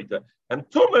lagabe soita, and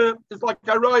tumah is like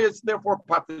karayas, therefore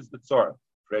pat is the tzara.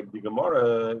 Frag the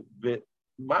Gemara the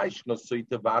ma'ishna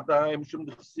soita vadaim shum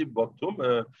d'chsibba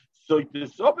tumah soita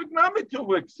sofik nami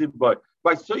tumah d'chsibba.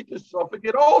 By soita sofik,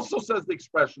 it also says the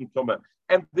expression tumah,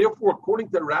 and therefore, according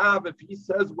to Rav, if he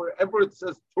says wherever it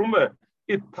says tumah,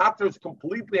 it patters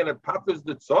completely and it patters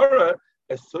the tzara.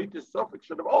 A soita sofik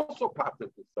should have also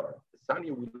pattered the tzara. The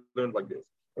Sanya we learned like this.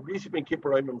 Rabbi Yisrael ben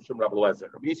Kippur Mishum Rabbi Lezer.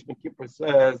 Rabbi Yisrael ben Kippur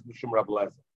says Mishum Rabbi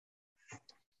Lezer.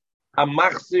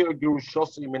 Amachzir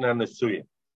Gerushosi min hanesuyin.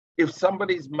 If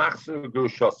somebody's machzir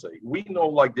Gerushosi, we know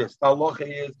like this. The halacha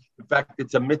is, in fact,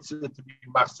 it's a mitzvah to be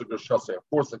machzir Gerushosi. Of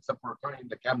course, except for a kohen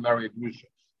that can marry a grusha.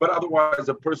 But otherwise,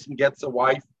 a person gets a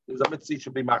wife. There's a mitzvah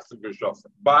should be machzir Gerushosi.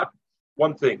 But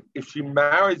one thing, if she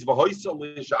marries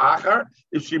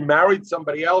if she married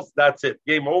somebody else, that's it.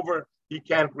 Game over. He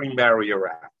can't remarry her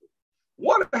after.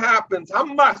 What happens?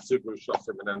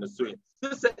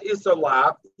 This is a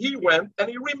lab. He went and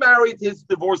he remarried his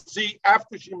divorcee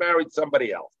after she married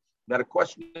somebody else. Now the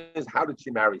question is, how did she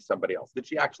marry somebody else? Did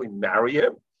she actually marry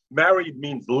him? Married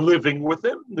means living with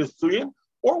him, nisuyin,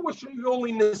 or was she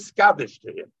only niskadish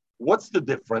to him? What's the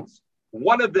difference?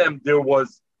 One of them,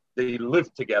 they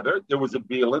lived together. There was a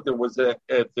bila, there was a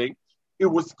thing. It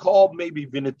was called maybe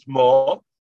vinitma.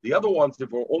 The other ones,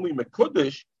 if were only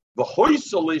mekudish, the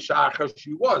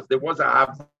she was. There was a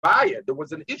havaya. There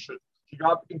was an issue. She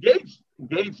got engaged.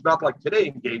 Engaged, not like today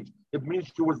engaged. It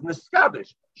means she was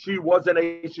niskadish. She was an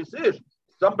ashes ish.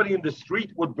 Somebody in the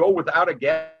street would go without a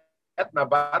get.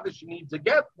 Navada, she needs a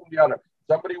get from the other.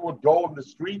 Somebody would go in the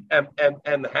street and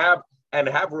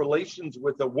have relations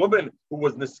with a woman who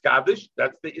was niskadish.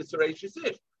 That's the isra ashes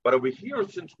ish. But over here,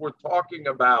 since we're talking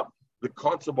about the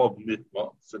concept of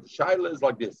mitma, so the shaila is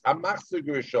like this: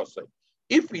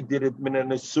 if he did it min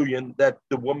nesuyin, that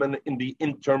the woman in the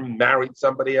interim married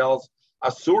somebody else,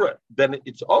 asura, then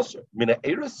it's also mina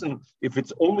erison. If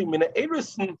it's only mina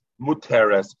erison,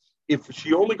 muteres. If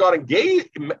she only got engaged,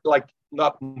 like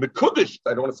not mekudesh,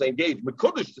 I don't want to say engaged,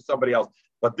 mekudesh to somebody else,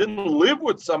 but didn't live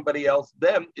with somebody else,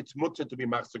 then it's mutter to be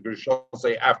machzor gerusha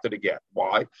after the get.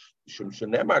 Why?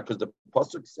 Because the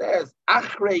pasuk says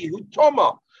achrei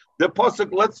hutoma. The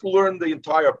pasuk, let's learn the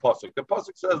entire pasuk. The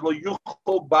pasuk says, "Lo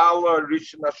yuchol bala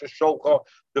rishna shesholcha."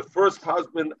 The first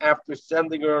husband, after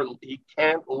sending her, he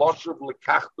can't loshav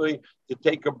lekachtoi to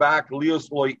take her back.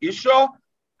 Lios loy isha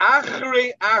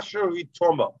achrei asher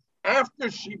hitoma. After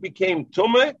she became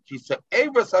tumah, he said,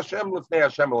 "Evas Hashem lifnei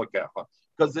Hashem lekecha,"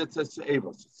 because it's a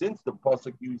sevas. Since the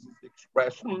pasuk uses the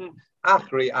expression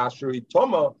achrei asher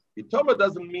hitoma. Hitoma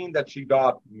doesn't mean that she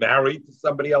got married to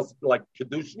somebody else like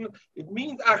kedushin. It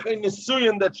means achrei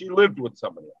nisuyin that she lived with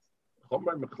somebody else.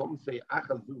 Say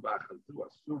achazu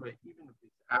asura, even if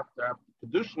it's after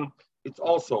kedushin, it's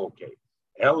also okay.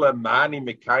 Ela mani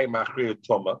mekayim achrei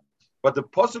hitoma. But the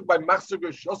pasuk by Machzor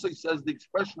Gerusha says the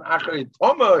expression achrei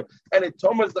hitoma, and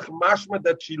hitoma is the mashma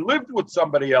that she lived with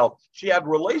somebody else. She had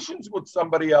relations with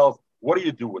somebody else. What do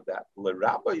you do with that? The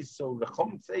rabbis, so the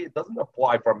Chum say it doesn't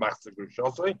apply for Machzor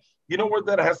Gerusha. You know what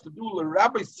that has to do? The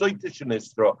rabbi soitish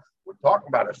nistra. We're talking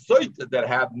about a soita that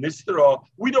had nistra.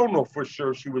 We don't know for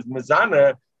sure she was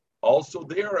mezana. Also,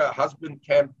 there a husband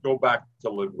can't go back to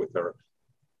live with her.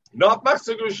 Not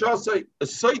Machzor Gerusha. A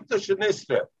soitish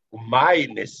nistra. My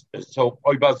nistra. So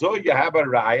oibazoy, you have a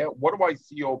raya. What do I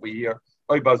see over here?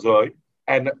 Oibazoy,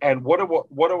 and what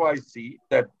do I see?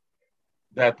 That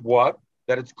what?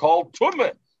 That it's called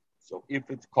tumah. So if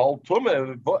it's called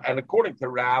tumah, and according to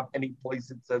Rab, any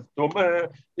place it says tumah,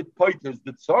 it pointers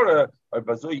the tzara, or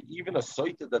even a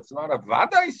soita that's not a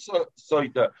vadai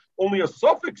soita, only a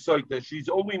suffix soita, she's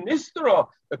only nistera,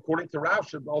 according to Rab,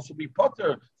 should also be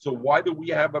potter. So why do we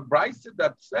have a brisa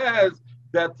that says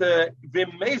that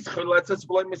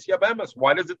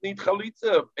why does it need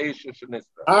chalitza?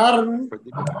 Aaron,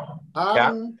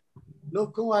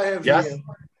 look who I have yes. here.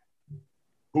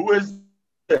 Who is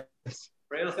this?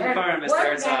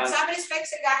 Somebody's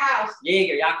fixing a house.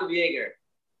 Yaakov Yeager.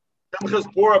 Simchas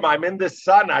Purim. I'm in the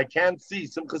sun. I can't see.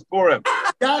 Simchas Purim.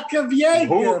 Yaakov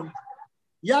Yeager.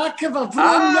 Yaakov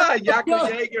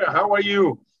Yeager. How are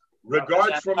you?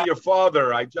 Regards from your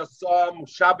father. I just saw him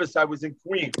Shabbos. I was in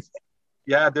Queens.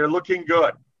 Yeah, they're looking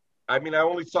good. I mean, I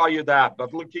only saw you that,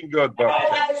 but looking good.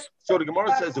 But so the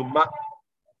Gemara says,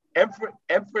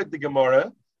 Emfred the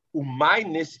Gemara. Umay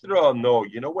nistra, no.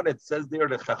 You know when it says there,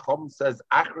 the Chacham says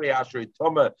achrei asher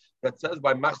hitoma, that says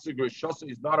by Machzor Gerusha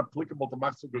is not applicable to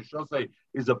Machzor Gerusha,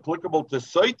 is applicable to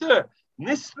soita.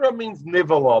 Nistra means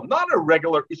nivala, not a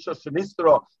regular isha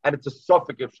shenistra, and it's a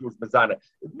suffix if she was mezana.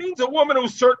 It means a woman who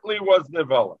certainly was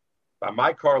nivala. By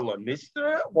my Karla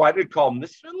nistra, why did it call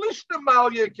nistra? Lishna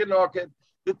malya kinoket.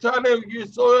 The Tana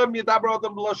Yisrael Yidabra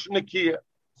Adam B'Lashon.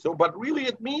 So, but really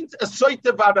it means a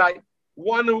soita vadai.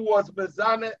 One who was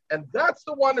mezana, and that's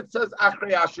the one that says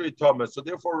achrei asher hitoma. So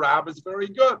therefore, Rab is very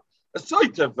good. A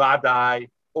soita vadai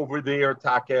over there,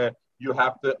 take you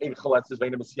have to in chaletzes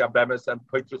veinim siabemes and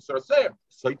poiter sorseim.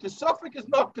 Soita suffix is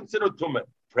not considered tumah.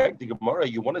 Frank the Gemara,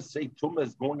 you want to say tumah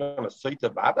is going on a soita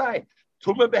vadai?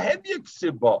 Tumah behedik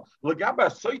sibba. L'gaba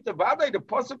soita vadai. The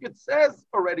pasuk it says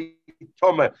already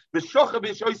tumah. V'shocha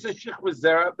v'shoisa shich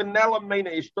v'zera v'nela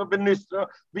meina ishta v'nistra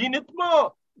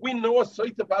v'nitma. We know a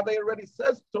soita vadai already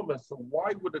says tumah. So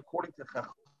why would, according to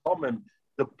Chachamim,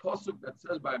 the pasuk that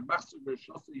says by Machzor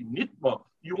Gerusha nitma,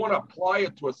 you want to apply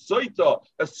it to a soita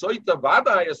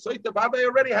vadai? A soita vadai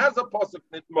already has a pasuk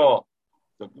nitma.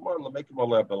 So Gemara make him a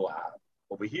lab.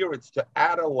 Over here, it's to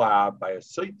add a lab by a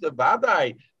soita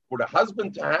vadai for the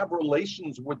husband to have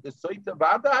relations with the soita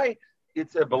vadai.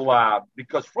 It's a lab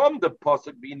because from the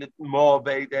pasuk being nitma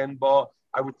veidenba,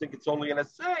 I would think it's only an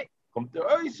assay. Come to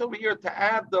us over here to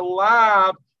add the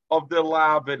lab of the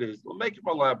lab it is. We'll make him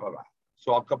a lab.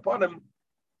 So I'll upon him.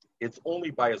 It's only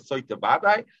by a soita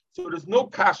vadai. So there's no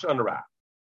kasha on Rab.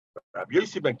 Rabbi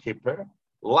Yossi ben Kippur,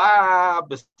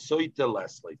 lab soita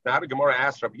leslie. Now the Gemara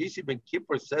asks, Rabbi Yossi ben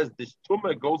Kippur says this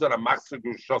tumah goes on a Machzor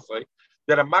Gerusha,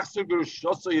 that a Machzor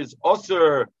Gerusha is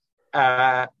also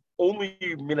only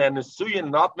mina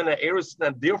nesuyin, not mina erison,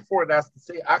 and therefore it has to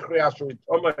say achrei asher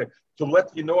hitoma to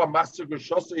let you know a Machzor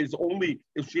Gerusha is only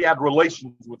if she had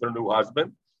relations with her new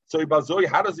husband. So Ibazoi,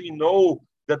 how does he know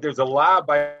that there's a lab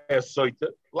by a soita?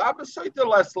 Lab is soita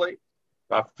leslie.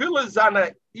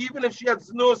 Filazana, even if she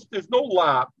has no, there's no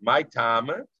lab. My time,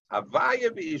 havaya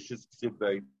v'ishus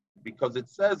ksibei, because it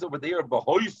says over there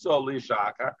b'hoisa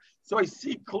lishaka. So I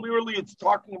see clearly it's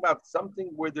talking about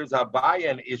something where there's havaya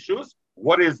and issues.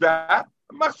 What is that?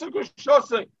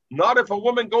 Not if a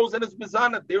woman goes and is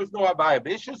mizana. There's no abaya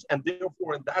bishus, and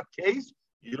therefore in that case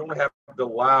you don't have the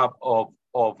lab of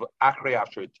achrei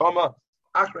asher toma.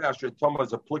 Achrei asher toma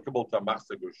is applicable to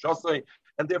machzor shosei,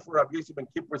 and therefore Rabbi Yosef ben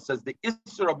Kippur says the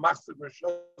isser of machzor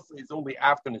shosei is only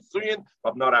after nisuyin,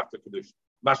 but not after kedushin.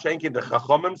 Mashenkin the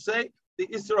chachomim say the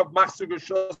isser of machzor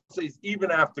shosei is even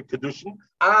after kedushin.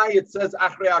 It says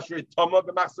achrei asher toma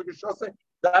b'machzor shosei.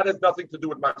 That has nothing to do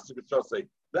with machzor shosei.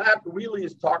 That really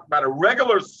is talking about a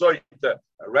regular soite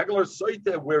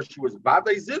where she was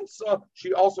vadei zinsa.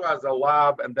 She also has a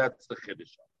lab, and that's the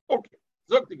chiddush. Okay,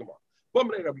 zok the Gemara.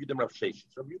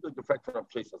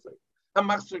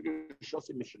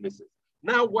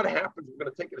 Now what happens? We're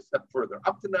going to take it a step further.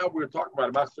 Up to now, we were talking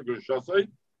about machzor shosei,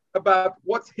 about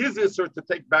what's his isser to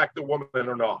take back the woman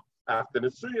or not after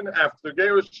nisuyin, after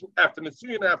gerush, after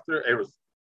nisuyin, after erush.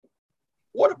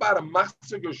 What about a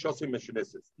machzor shosei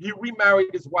mishnisis? He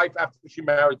remarried his wife after she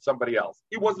married somebody else.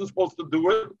 He wasn't supposed to do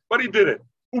it, but he did it.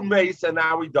 Umeis, and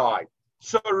now he died.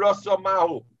 Sarasa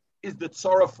mahu. Is the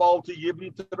tzara fall to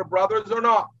Yibn to the brothers or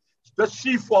not? Does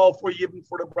she fall for Yibn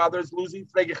for the brothers? Losing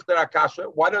Fregechter Akasha.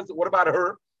 What about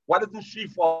her? Why doesn't she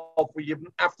fall for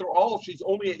Yibn? After all, she's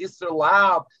only an Isser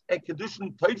Lab and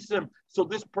Kedushin Teisim. So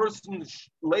this person,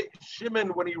 Shimon,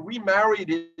 when he remarried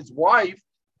his wife,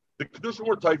 the Kedushin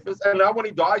were Teifis, and now when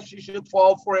he dies, she should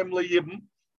fall for him Yibn.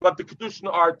 But the Kedushin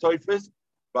are Teifis.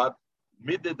 But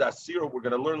Midid Asir, we're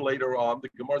going to learn later on, the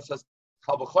Gemara says,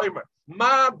 Kalvachomer.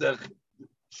 Madach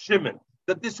Shimon,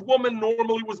 that this woman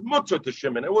normally was mutter to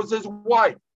Shimon. It was his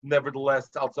wife. Nevertheless,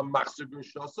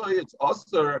 it's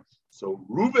Aser. So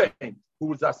Reuven, who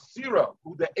was Asira,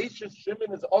 who the Ashes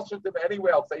Shimon is Aser to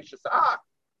anywhere else, Ashes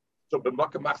So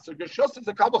B'Makam Machzor Geshos is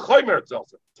a Kalvachomer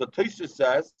itself. So Tosha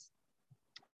says,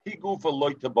 he go for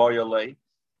loy to boyale.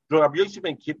 Rabbi Yosef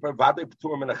ben Kippur vade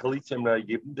pturim and a chalitzim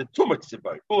yibn the tumak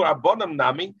sibay. Rabbanim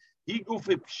nami he go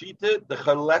for pshita the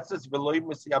chaletzes veloy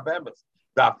misyabemes.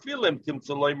 Da filim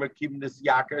timtzaloy merkim this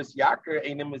yakers yaker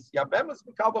einem misyabemes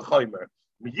mikal b'chomer.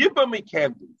 Yibam he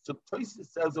can do. So Tosha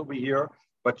says over here,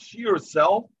 but she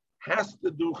herself has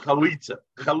to do chalitza.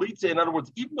 Chalitza, in other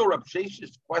words, even though Rav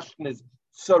Sheshes' question is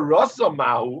sarasa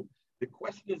mahu, the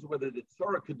question is whether the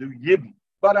tzara could do yibn.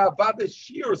 But Avada,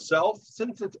 she herself,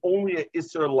 since it's only an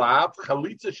Isser Lav,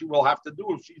 Chalitza, she will have to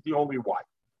do if she's the only wife.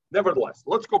 Nevertheless,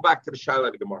 let's go back to the Shaila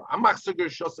of the Gemara.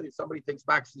 Somebody takes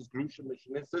back his Grusha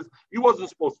mission and says he wasn't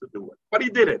supposed to do it, but he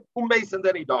did it. Umeis, and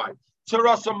then he died.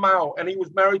 Tzarasa Mao, and he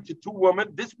was married to two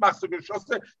women, this Machzor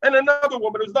Geshosei and another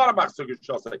woman who's not a Machzor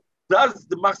Geshosei. Does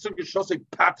the Machzor Geshosei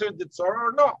pattern the Tzara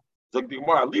or not? So the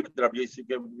Gemara, leave it to Rabbi Yosef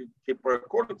ben Kippur,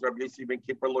 according to Rabbi Yosef ben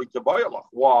Kippur, loy tabayalach.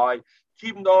 Why?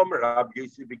 Keep them, Rabbi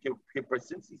Yosef ben Kippur,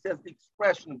 since he says the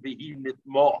expression "vihi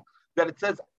nitma," that it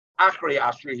says "achrei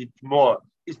asher hitma"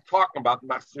 is talking about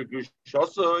Machzor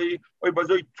Geshosei, or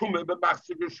bazoi tumah be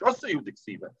Machzor Geshosei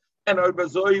udiksiva, and or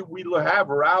bazoi we will have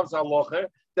Rav's halacha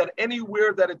that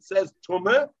anywhere that it says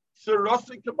tumah,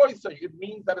 serosei kaboisei, it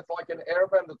means that it's like an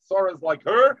Arab and the tzara is like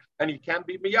her, and he can't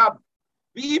be miyab.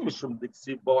 You'll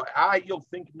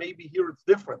think maybe here it's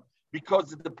different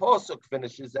because the pasuk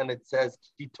finishes and it says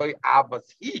 "Kitoy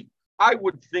Abbas he." I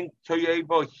would think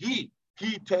Toyeva he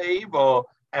Toyeva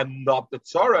and not the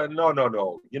tzara.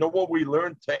 No. You know what we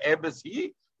learned to Abbas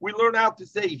he? We learn how to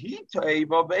say he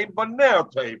Toyeva ve'im baner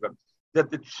Toyeva,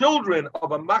 that the children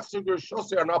of a Machzor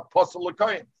Geshosei are not pasal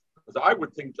l'koyin. Because I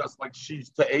would think just like she's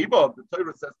Toyeva, the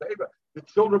Torah says Toyeva, the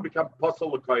children become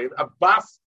pasal l'koyin.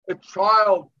 Abbas, a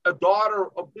child, a daughter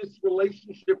of this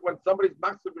relationship, when somebody's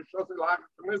Machzor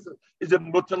Geshosei is it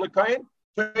mutar l'koyin?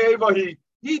 Teva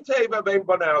he teva ve'im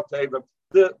baner teva.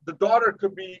 The daughter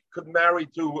could marry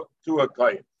to a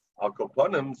koyin. Al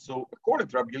kopanim. So according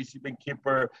to Rabbi Yosef ben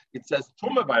Kippur, it says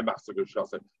tumah by Machzor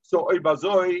Geshosei. So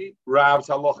oibazoi Rav's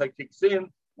halacha kicks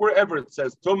in wherever it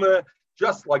says tumah.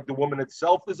 Just like the woman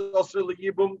itself is also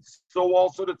l'yibum, so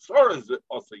also the tzara is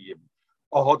also yibum.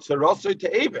 Ahot tzarasoi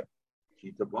te'eva.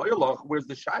 Where's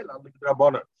the Shaila?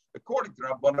 According to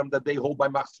Rabbanim, that they hold by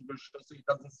Machzor Geshosei, it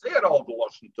doesn't say at all the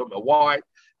Lashon Tumah. Why?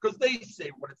 Because they say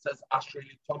when it says Asher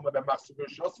Tumah by Machzor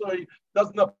Geshosei,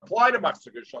 doesn't apply to Machzor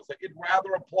Geshosei. It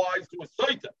rather applies to a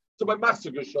Soita. So by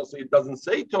Machzor Geshosei, it doesn't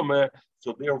say Tumah.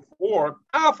 So therefore,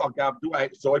 what's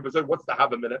the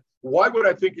have a minute? Why would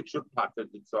I think it should pattern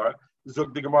the Tzara? So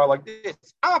the Gemara like this.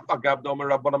 Even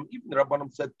the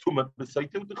Rabbanim said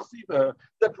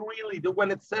that really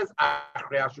when it says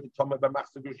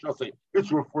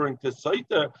it's referring to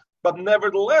Saita, but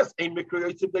nevertheless,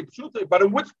 but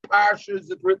in which parsha is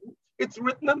it written? It's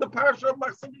written in the parsha of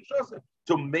Machzor Geshosei.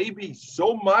 So maybe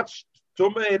so much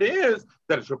Tumah it is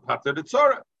that it should pattern the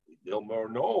Tzara.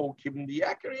 No, keeping the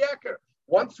yaker.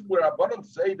 Once where Rabbanim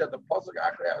say that the pasuk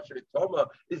Achrei Asher Toma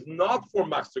is not for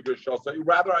Machzor Gershosei,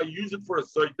 rather I use it for a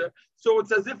soita, so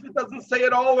it's as if it doesn't say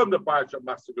it all in the parsha of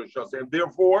Machzor Gershosei, and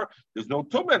therefore there's no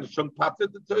Tumah, and it shouldn't pat the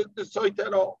soita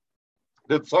at all.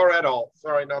 The tzara at all.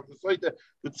 Sorry, not the soita,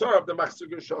 the tzara of the Machzor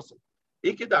Gershosei.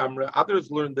 Ikedamra, others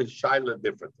learn the shaila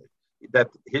differently. That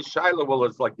his shaila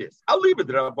is like this. I'll leave it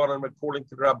to Rabbanon according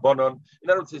to the Rabbanon. In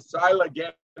other words, his shaila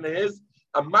again is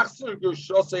a Machzor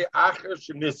Gershosei Acher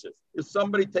Shenisis. If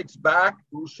somebody takes back,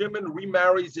 Shimon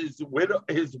remarries his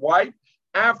wife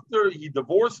after he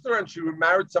divorced her and she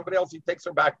remarried somebody else, he takes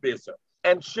her back Beser.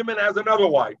 And Shimon has another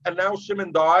wife, and now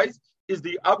Shimon dies. Is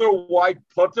the other wife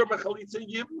Potter Mechalitza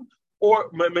Yibn or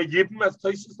Meyibn, as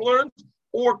Taisus learned,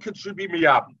 or should be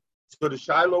Miyabn? So the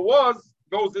shaila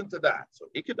goes into that. So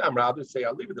Ikedam rather say,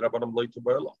 I'll leave it to Rabbanon Lo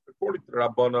Tubarlah. According to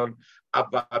Rabbanon,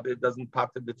 Avad, it doesn't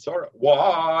pater the tzara.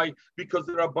 Why? Because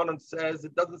the Rabbanon says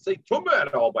it doesn't say Tumah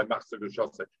at all by Machzor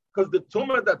Gershosei. Because the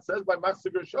Tumah that says by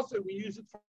Machzor Gershosei, we use it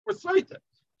for Soita.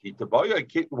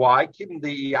 Why?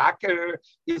 The Yaker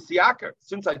is Yaker.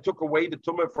 Since I took away the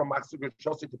Tumah from Machzor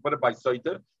Gershosei to put it by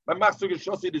Soita, by Machzor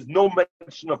Gershosei there's no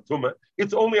mention of Tumah.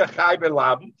 It's only a Chai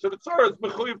Be'Laben. So the tzara is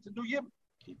mechuyev to do Yim.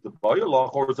 The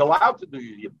boyalach, or is allowed to do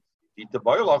Yim. The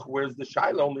boyalach, whereas the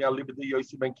shaila only I'll leave it to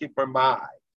Yosef ben Kippur Mai.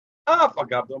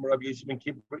 Afagavdom Rabbi Yosef ben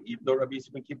Kippur, even though Rabbi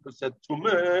Yosef ben Kippur said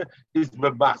Tumah is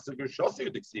Machzor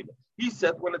Gershosei Diksiva. He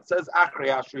said when it says Achrei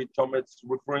Asher Tumah, it's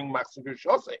referring Machzor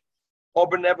Gershosei.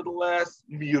 But nevertheless,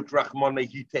 maybe when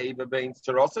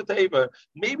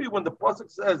the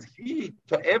pasuk says he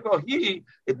te'eva he,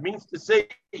 it means to say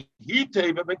he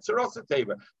te'eva ben tzarasa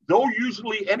te'eva. Though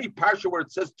usually any parsha where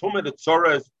it says tumah, the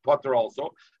tzara is potter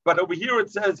also, but over here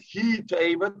it says he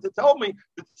te'eva to tell me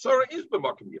the tzara is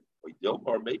b'makom yim.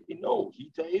 Or maybe no, he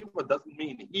te'eva doesn't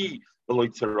mean he below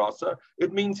tzarasa.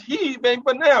 It means he ben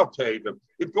banal te'eva.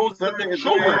 It goes that the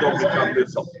children don't become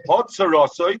this hot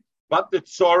tzarasa. But the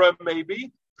tzora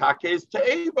maybe take is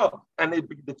te'eva, and the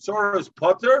tzora is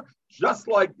potter, just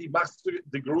like the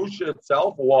gerusha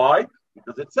itself. Why?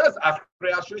 Because it says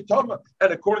Achrei Asher Toma,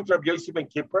 and according to Rabbi Yosef ben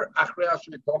Kippur, Achrei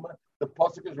Asher Toma, the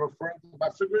pasuk is referring to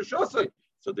Machzor Gershosei,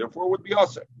 so therefore it would be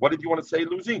Aser. What did you want to say,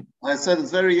 Lucy? I said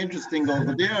it's very interesting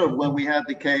over there when we had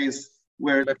the case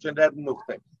where.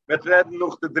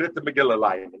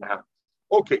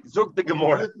 Okay, zog the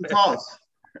Gemara.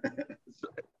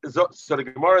 So the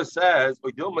Gemara says,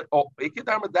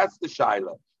 that's the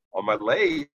shaila. On my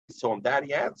lay, so on that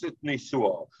he answered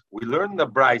Nisua. We learn the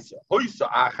Brisa. The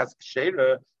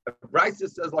Brisa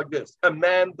says like this: a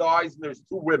man dies and there's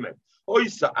two women. One of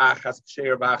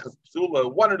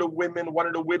the women, one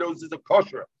of the widows is a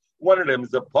kosher. One of them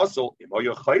is a puzzle. If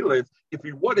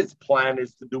what his plan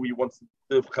is to do, he wants to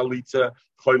give chalitza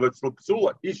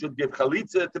psula. He should give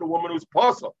chalitza to the woman who's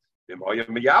puzzle.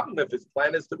 If his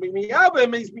plan is to be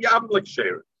miyabim, he's miyabim like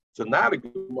sheira. So now the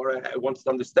Gemara wants to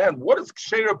understand what is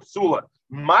ksheira psula.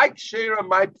 My ksheira,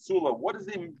 my psula. What is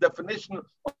the definition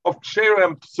of ksheira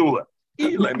and psula?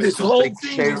 This whole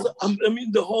thing is,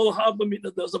 the whole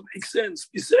Havamina doesn't make sense.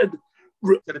 He said,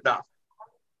 to the daf.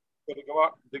 So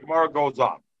the Gemara goes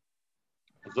on.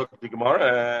 So the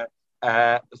Gemara,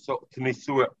 so to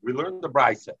Nisua, we learn the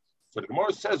Brisa. So the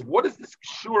Gemara says, what is this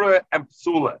ksheira and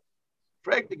psula?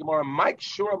 Frag the Gemara, Mike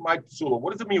Shura, Mike Psula.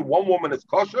 What does it mean? One woman is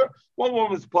kosher, one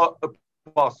woman is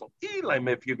apostle.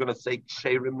 If you're going to say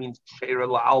Ksheira means Ksheira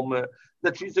la'alma,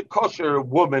 that she's a kosher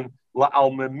woman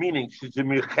la'alma, meaning she's a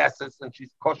mircheses and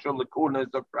she's kosher l'kuna,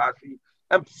 as a Rashi.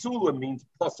 And Psula means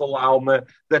puzzle alma,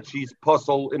 that she's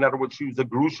puzzle. In other words, she's a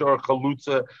grusha or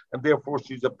chalutza, and therefore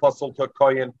she's a puzzle to a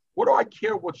kohen. What do I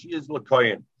care what she is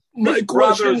l'kohen? My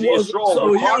question was,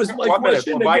 so here's my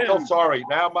question again. Michael, sorry.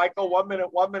 Now, Michael, 1 minute,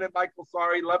 Michael,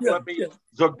 sorry. Let me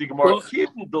zog the Gemara.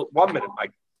 1 minute,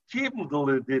 Mike.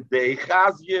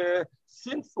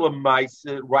 Since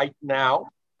Lemaisa, right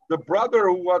now, the brother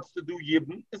who wants to do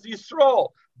Yibn is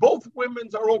Yisrael. Both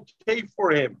women's are okay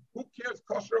for him. Who cares?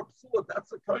 Kosher or Psula,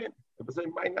 that's a kohen.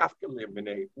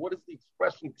 What is the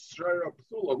expression Kosher or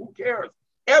Psula? Who cares?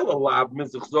 When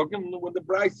the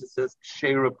Brisa says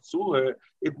Ksheira Psula,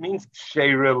 it means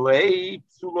Ksheira lei,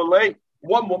 Psula lei.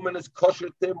 One woman is kosher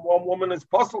to him, one woman is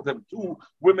puzzled him. Two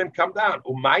women come down.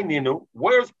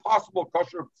 Where's possible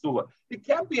kosher Psula? It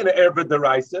can't be an Erva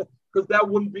Deraisa, because that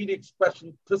wouldn't be the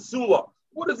expression Psula.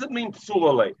 What does it mean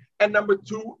Psula lei? And number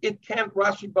two, it can't,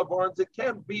 Rashi Bavarans, it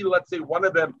can't be, let's say one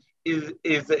of them is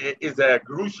a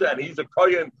Grusha and he's a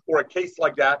Kohen, or a case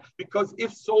like that, because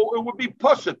if so, it would be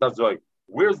Pashat Azoi.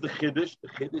 Where's the Chiddush? The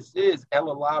Chiddush is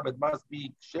Elalav, it must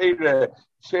be Sherele,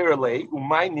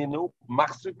 Umayninu,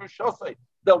 Machzor Gershosei.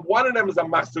 The one of them is a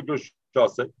Machzor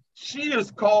Gershosei. She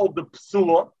is called the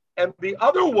Psula, and the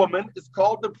other woman is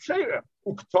called the pshera.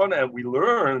 Uktona, and we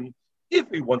learn if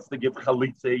he wants to give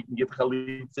chalitza, he can give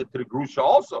chalitza to the grusha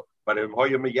also. But if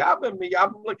hoya miyabim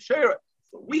like pshera.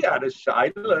 So we had a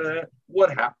shaila. What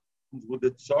happens with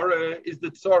the tzara? Is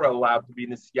the tzara allowed to be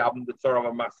nisyabim? The tzara of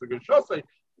a machzor gershosei?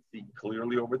 See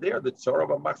clearly over there, the tzara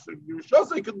of a machzor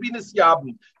gershosei could be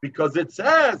nisyabim because it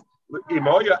says. And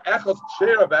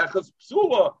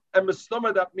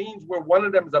that means where one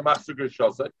of them is a machzor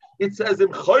gershosei. It says in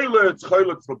choyle, it's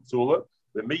choyle psula.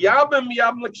 The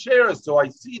miyabim l'kshera. So I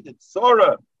see the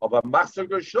tzara of a machzor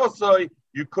gershosei.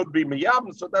 You could be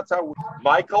miyabim. So that's how.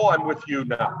 Michael, I'm with you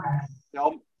now.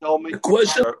 Tell me. The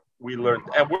question we learned,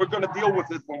 and we're going to deal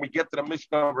with it when we get to the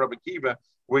Mishnah of Rabbi Akiva.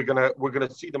 We're gonna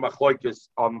see the machloikis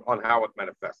on how it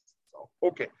manifests. So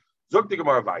okay. So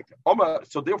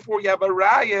therefore, you have a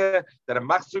raya that a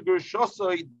machzor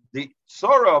gershosei, the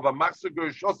tzara of a machzor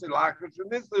gershosei la'achar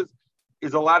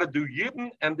is allowed to do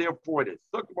yidden, and therefore it is.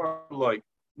 Like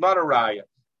not a raya.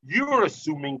 You're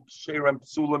assuming ksheira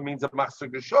psula means a machzor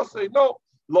gershosei. No,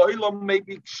 lo'ilam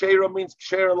maybe ksheira means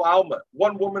ksheira l'alma.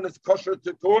 One woman is kosher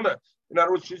to kuna. In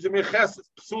other words, she's a mecheses.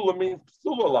 Psula means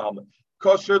psula l'alma.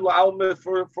 Kosher l'alma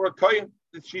for a kohen.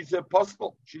 She's a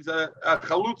postal. She's a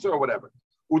chalutza or whatever.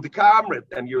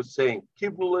 Udkamrit, and you're saying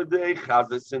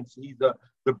since he's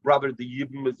the brother, the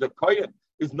yibum is a kohen,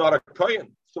 is not a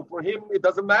kohen. So for him, it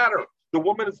doesn't matter. The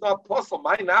woman is not possible.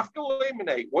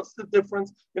 What's the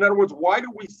difference? In other words, why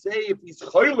do we say if he's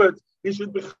chaylet, he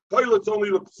should be chaylet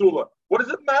only the psula? What does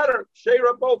it matter?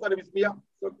 Sheira both, and if he's miyam,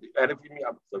 and if he's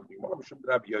miyam, so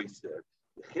Rabbi Yosef.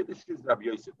 The chiddush is Rabbi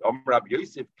Yosef. Rabbi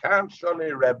Yosef can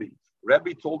shonei Rabbi.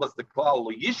 Rabbi told us the klal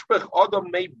yishbech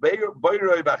adam mei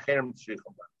beiroi b'cherem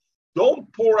tzricham.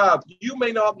 Don't pour out. You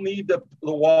may not need the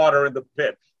water in the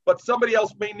pit, but somebody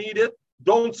else may need it.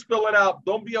 Don't spill it out.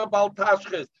 Don't be a bal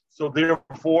tashchis. So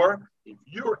therefore, if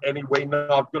you're anyway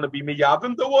not going to be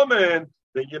miyavim the woman,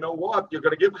 then you know what? You're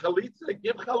going to give chalitza.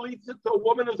 Give chalitza to a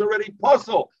woman who's already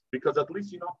puzzled, because at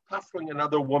least you're not puzzling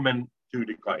another woman to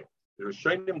the kohen. They're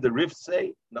showing him the Rif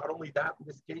say, not only that in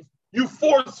this case, you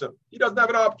force him. He doesn't have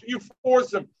an option. You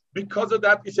force him. Because of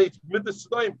that, you say it's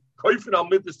mid-the-sadaim. Koifin al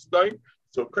mid-the-sadaim.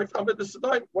 So koifin al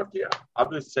mid-the-sadaim, what do you have?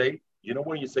 Others say, you know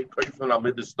when you say koifin al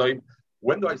mid-the-sadaim,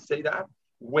 when do I say that?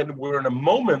 When we're in a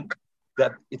moment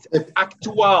that it's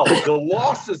actual. The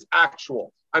loss is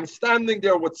actual. I'm standing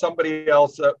there with somebody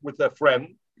else, with a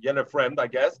friend, I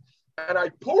guess, and I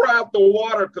pour out the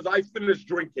water because I finished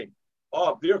drinking.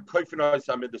 Oh, they're koifin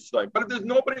amid the stain. But if there's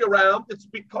nobody around, it's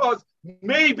because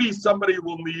maybe somebody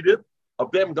will need it.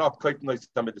 Of them not koifin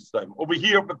amid the stain. Over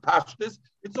here, with Pashtus,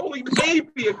 it's only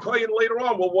maybe a kohen later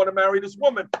on will want to marry this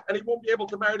woman, and he won't be able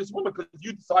to marry this woman because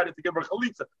you decided to give her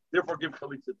chalitza. Therefore, give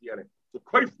chalitza at the end. So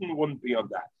koifin wouldn't be on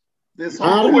that. This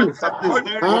whole concept is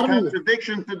very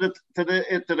contradiction to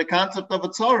the concept of a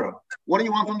tzara. What do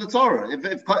you want from the tzara?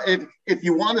 If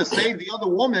you want to save the other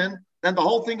woman, then the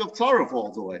whole thing of tzara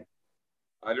falls away.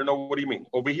 I don't know what do you mean.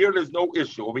 Over here, there's no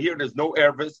issue. Over here, there's no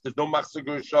ervis. There's no machzor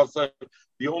gershosei.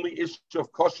 The only issue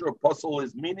of kosher apostle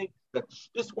is meaning that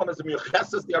this one is a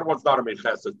mecheses, the other one's not a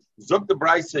mecheses. Zuk the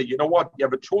Braise, you know what? You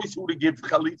have a choice who to give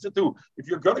chalitza to. If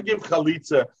you're going to give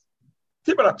chalitza,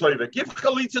 give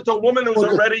chalitza to a woman who's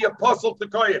already apostle to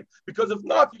kohen. Because if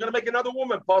not, you're going to make another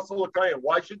woman apostle to kohen.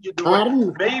 Why should you do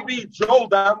it? Maybe Joel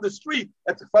down the street,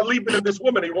 that's falibin in this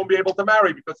woman, he won't be able to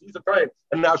marry because he's a kohen.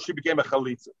 And now she became a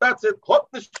chalitza. That's it.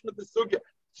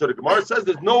 So the Gemara says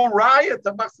there's no riot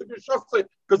to machzor gershosei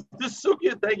because this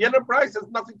sugya, the Yener Price, has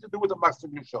nothing to do with the machzor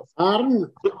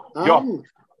gershosei. Aaron,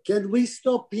 can we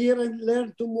stop here and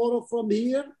learn tomorrow from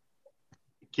here?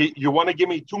 You want to give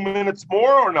me 2 minutes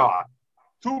more or not?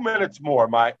 2 minutes more,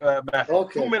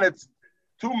 okay. 2 minutes.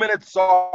 2 minutes.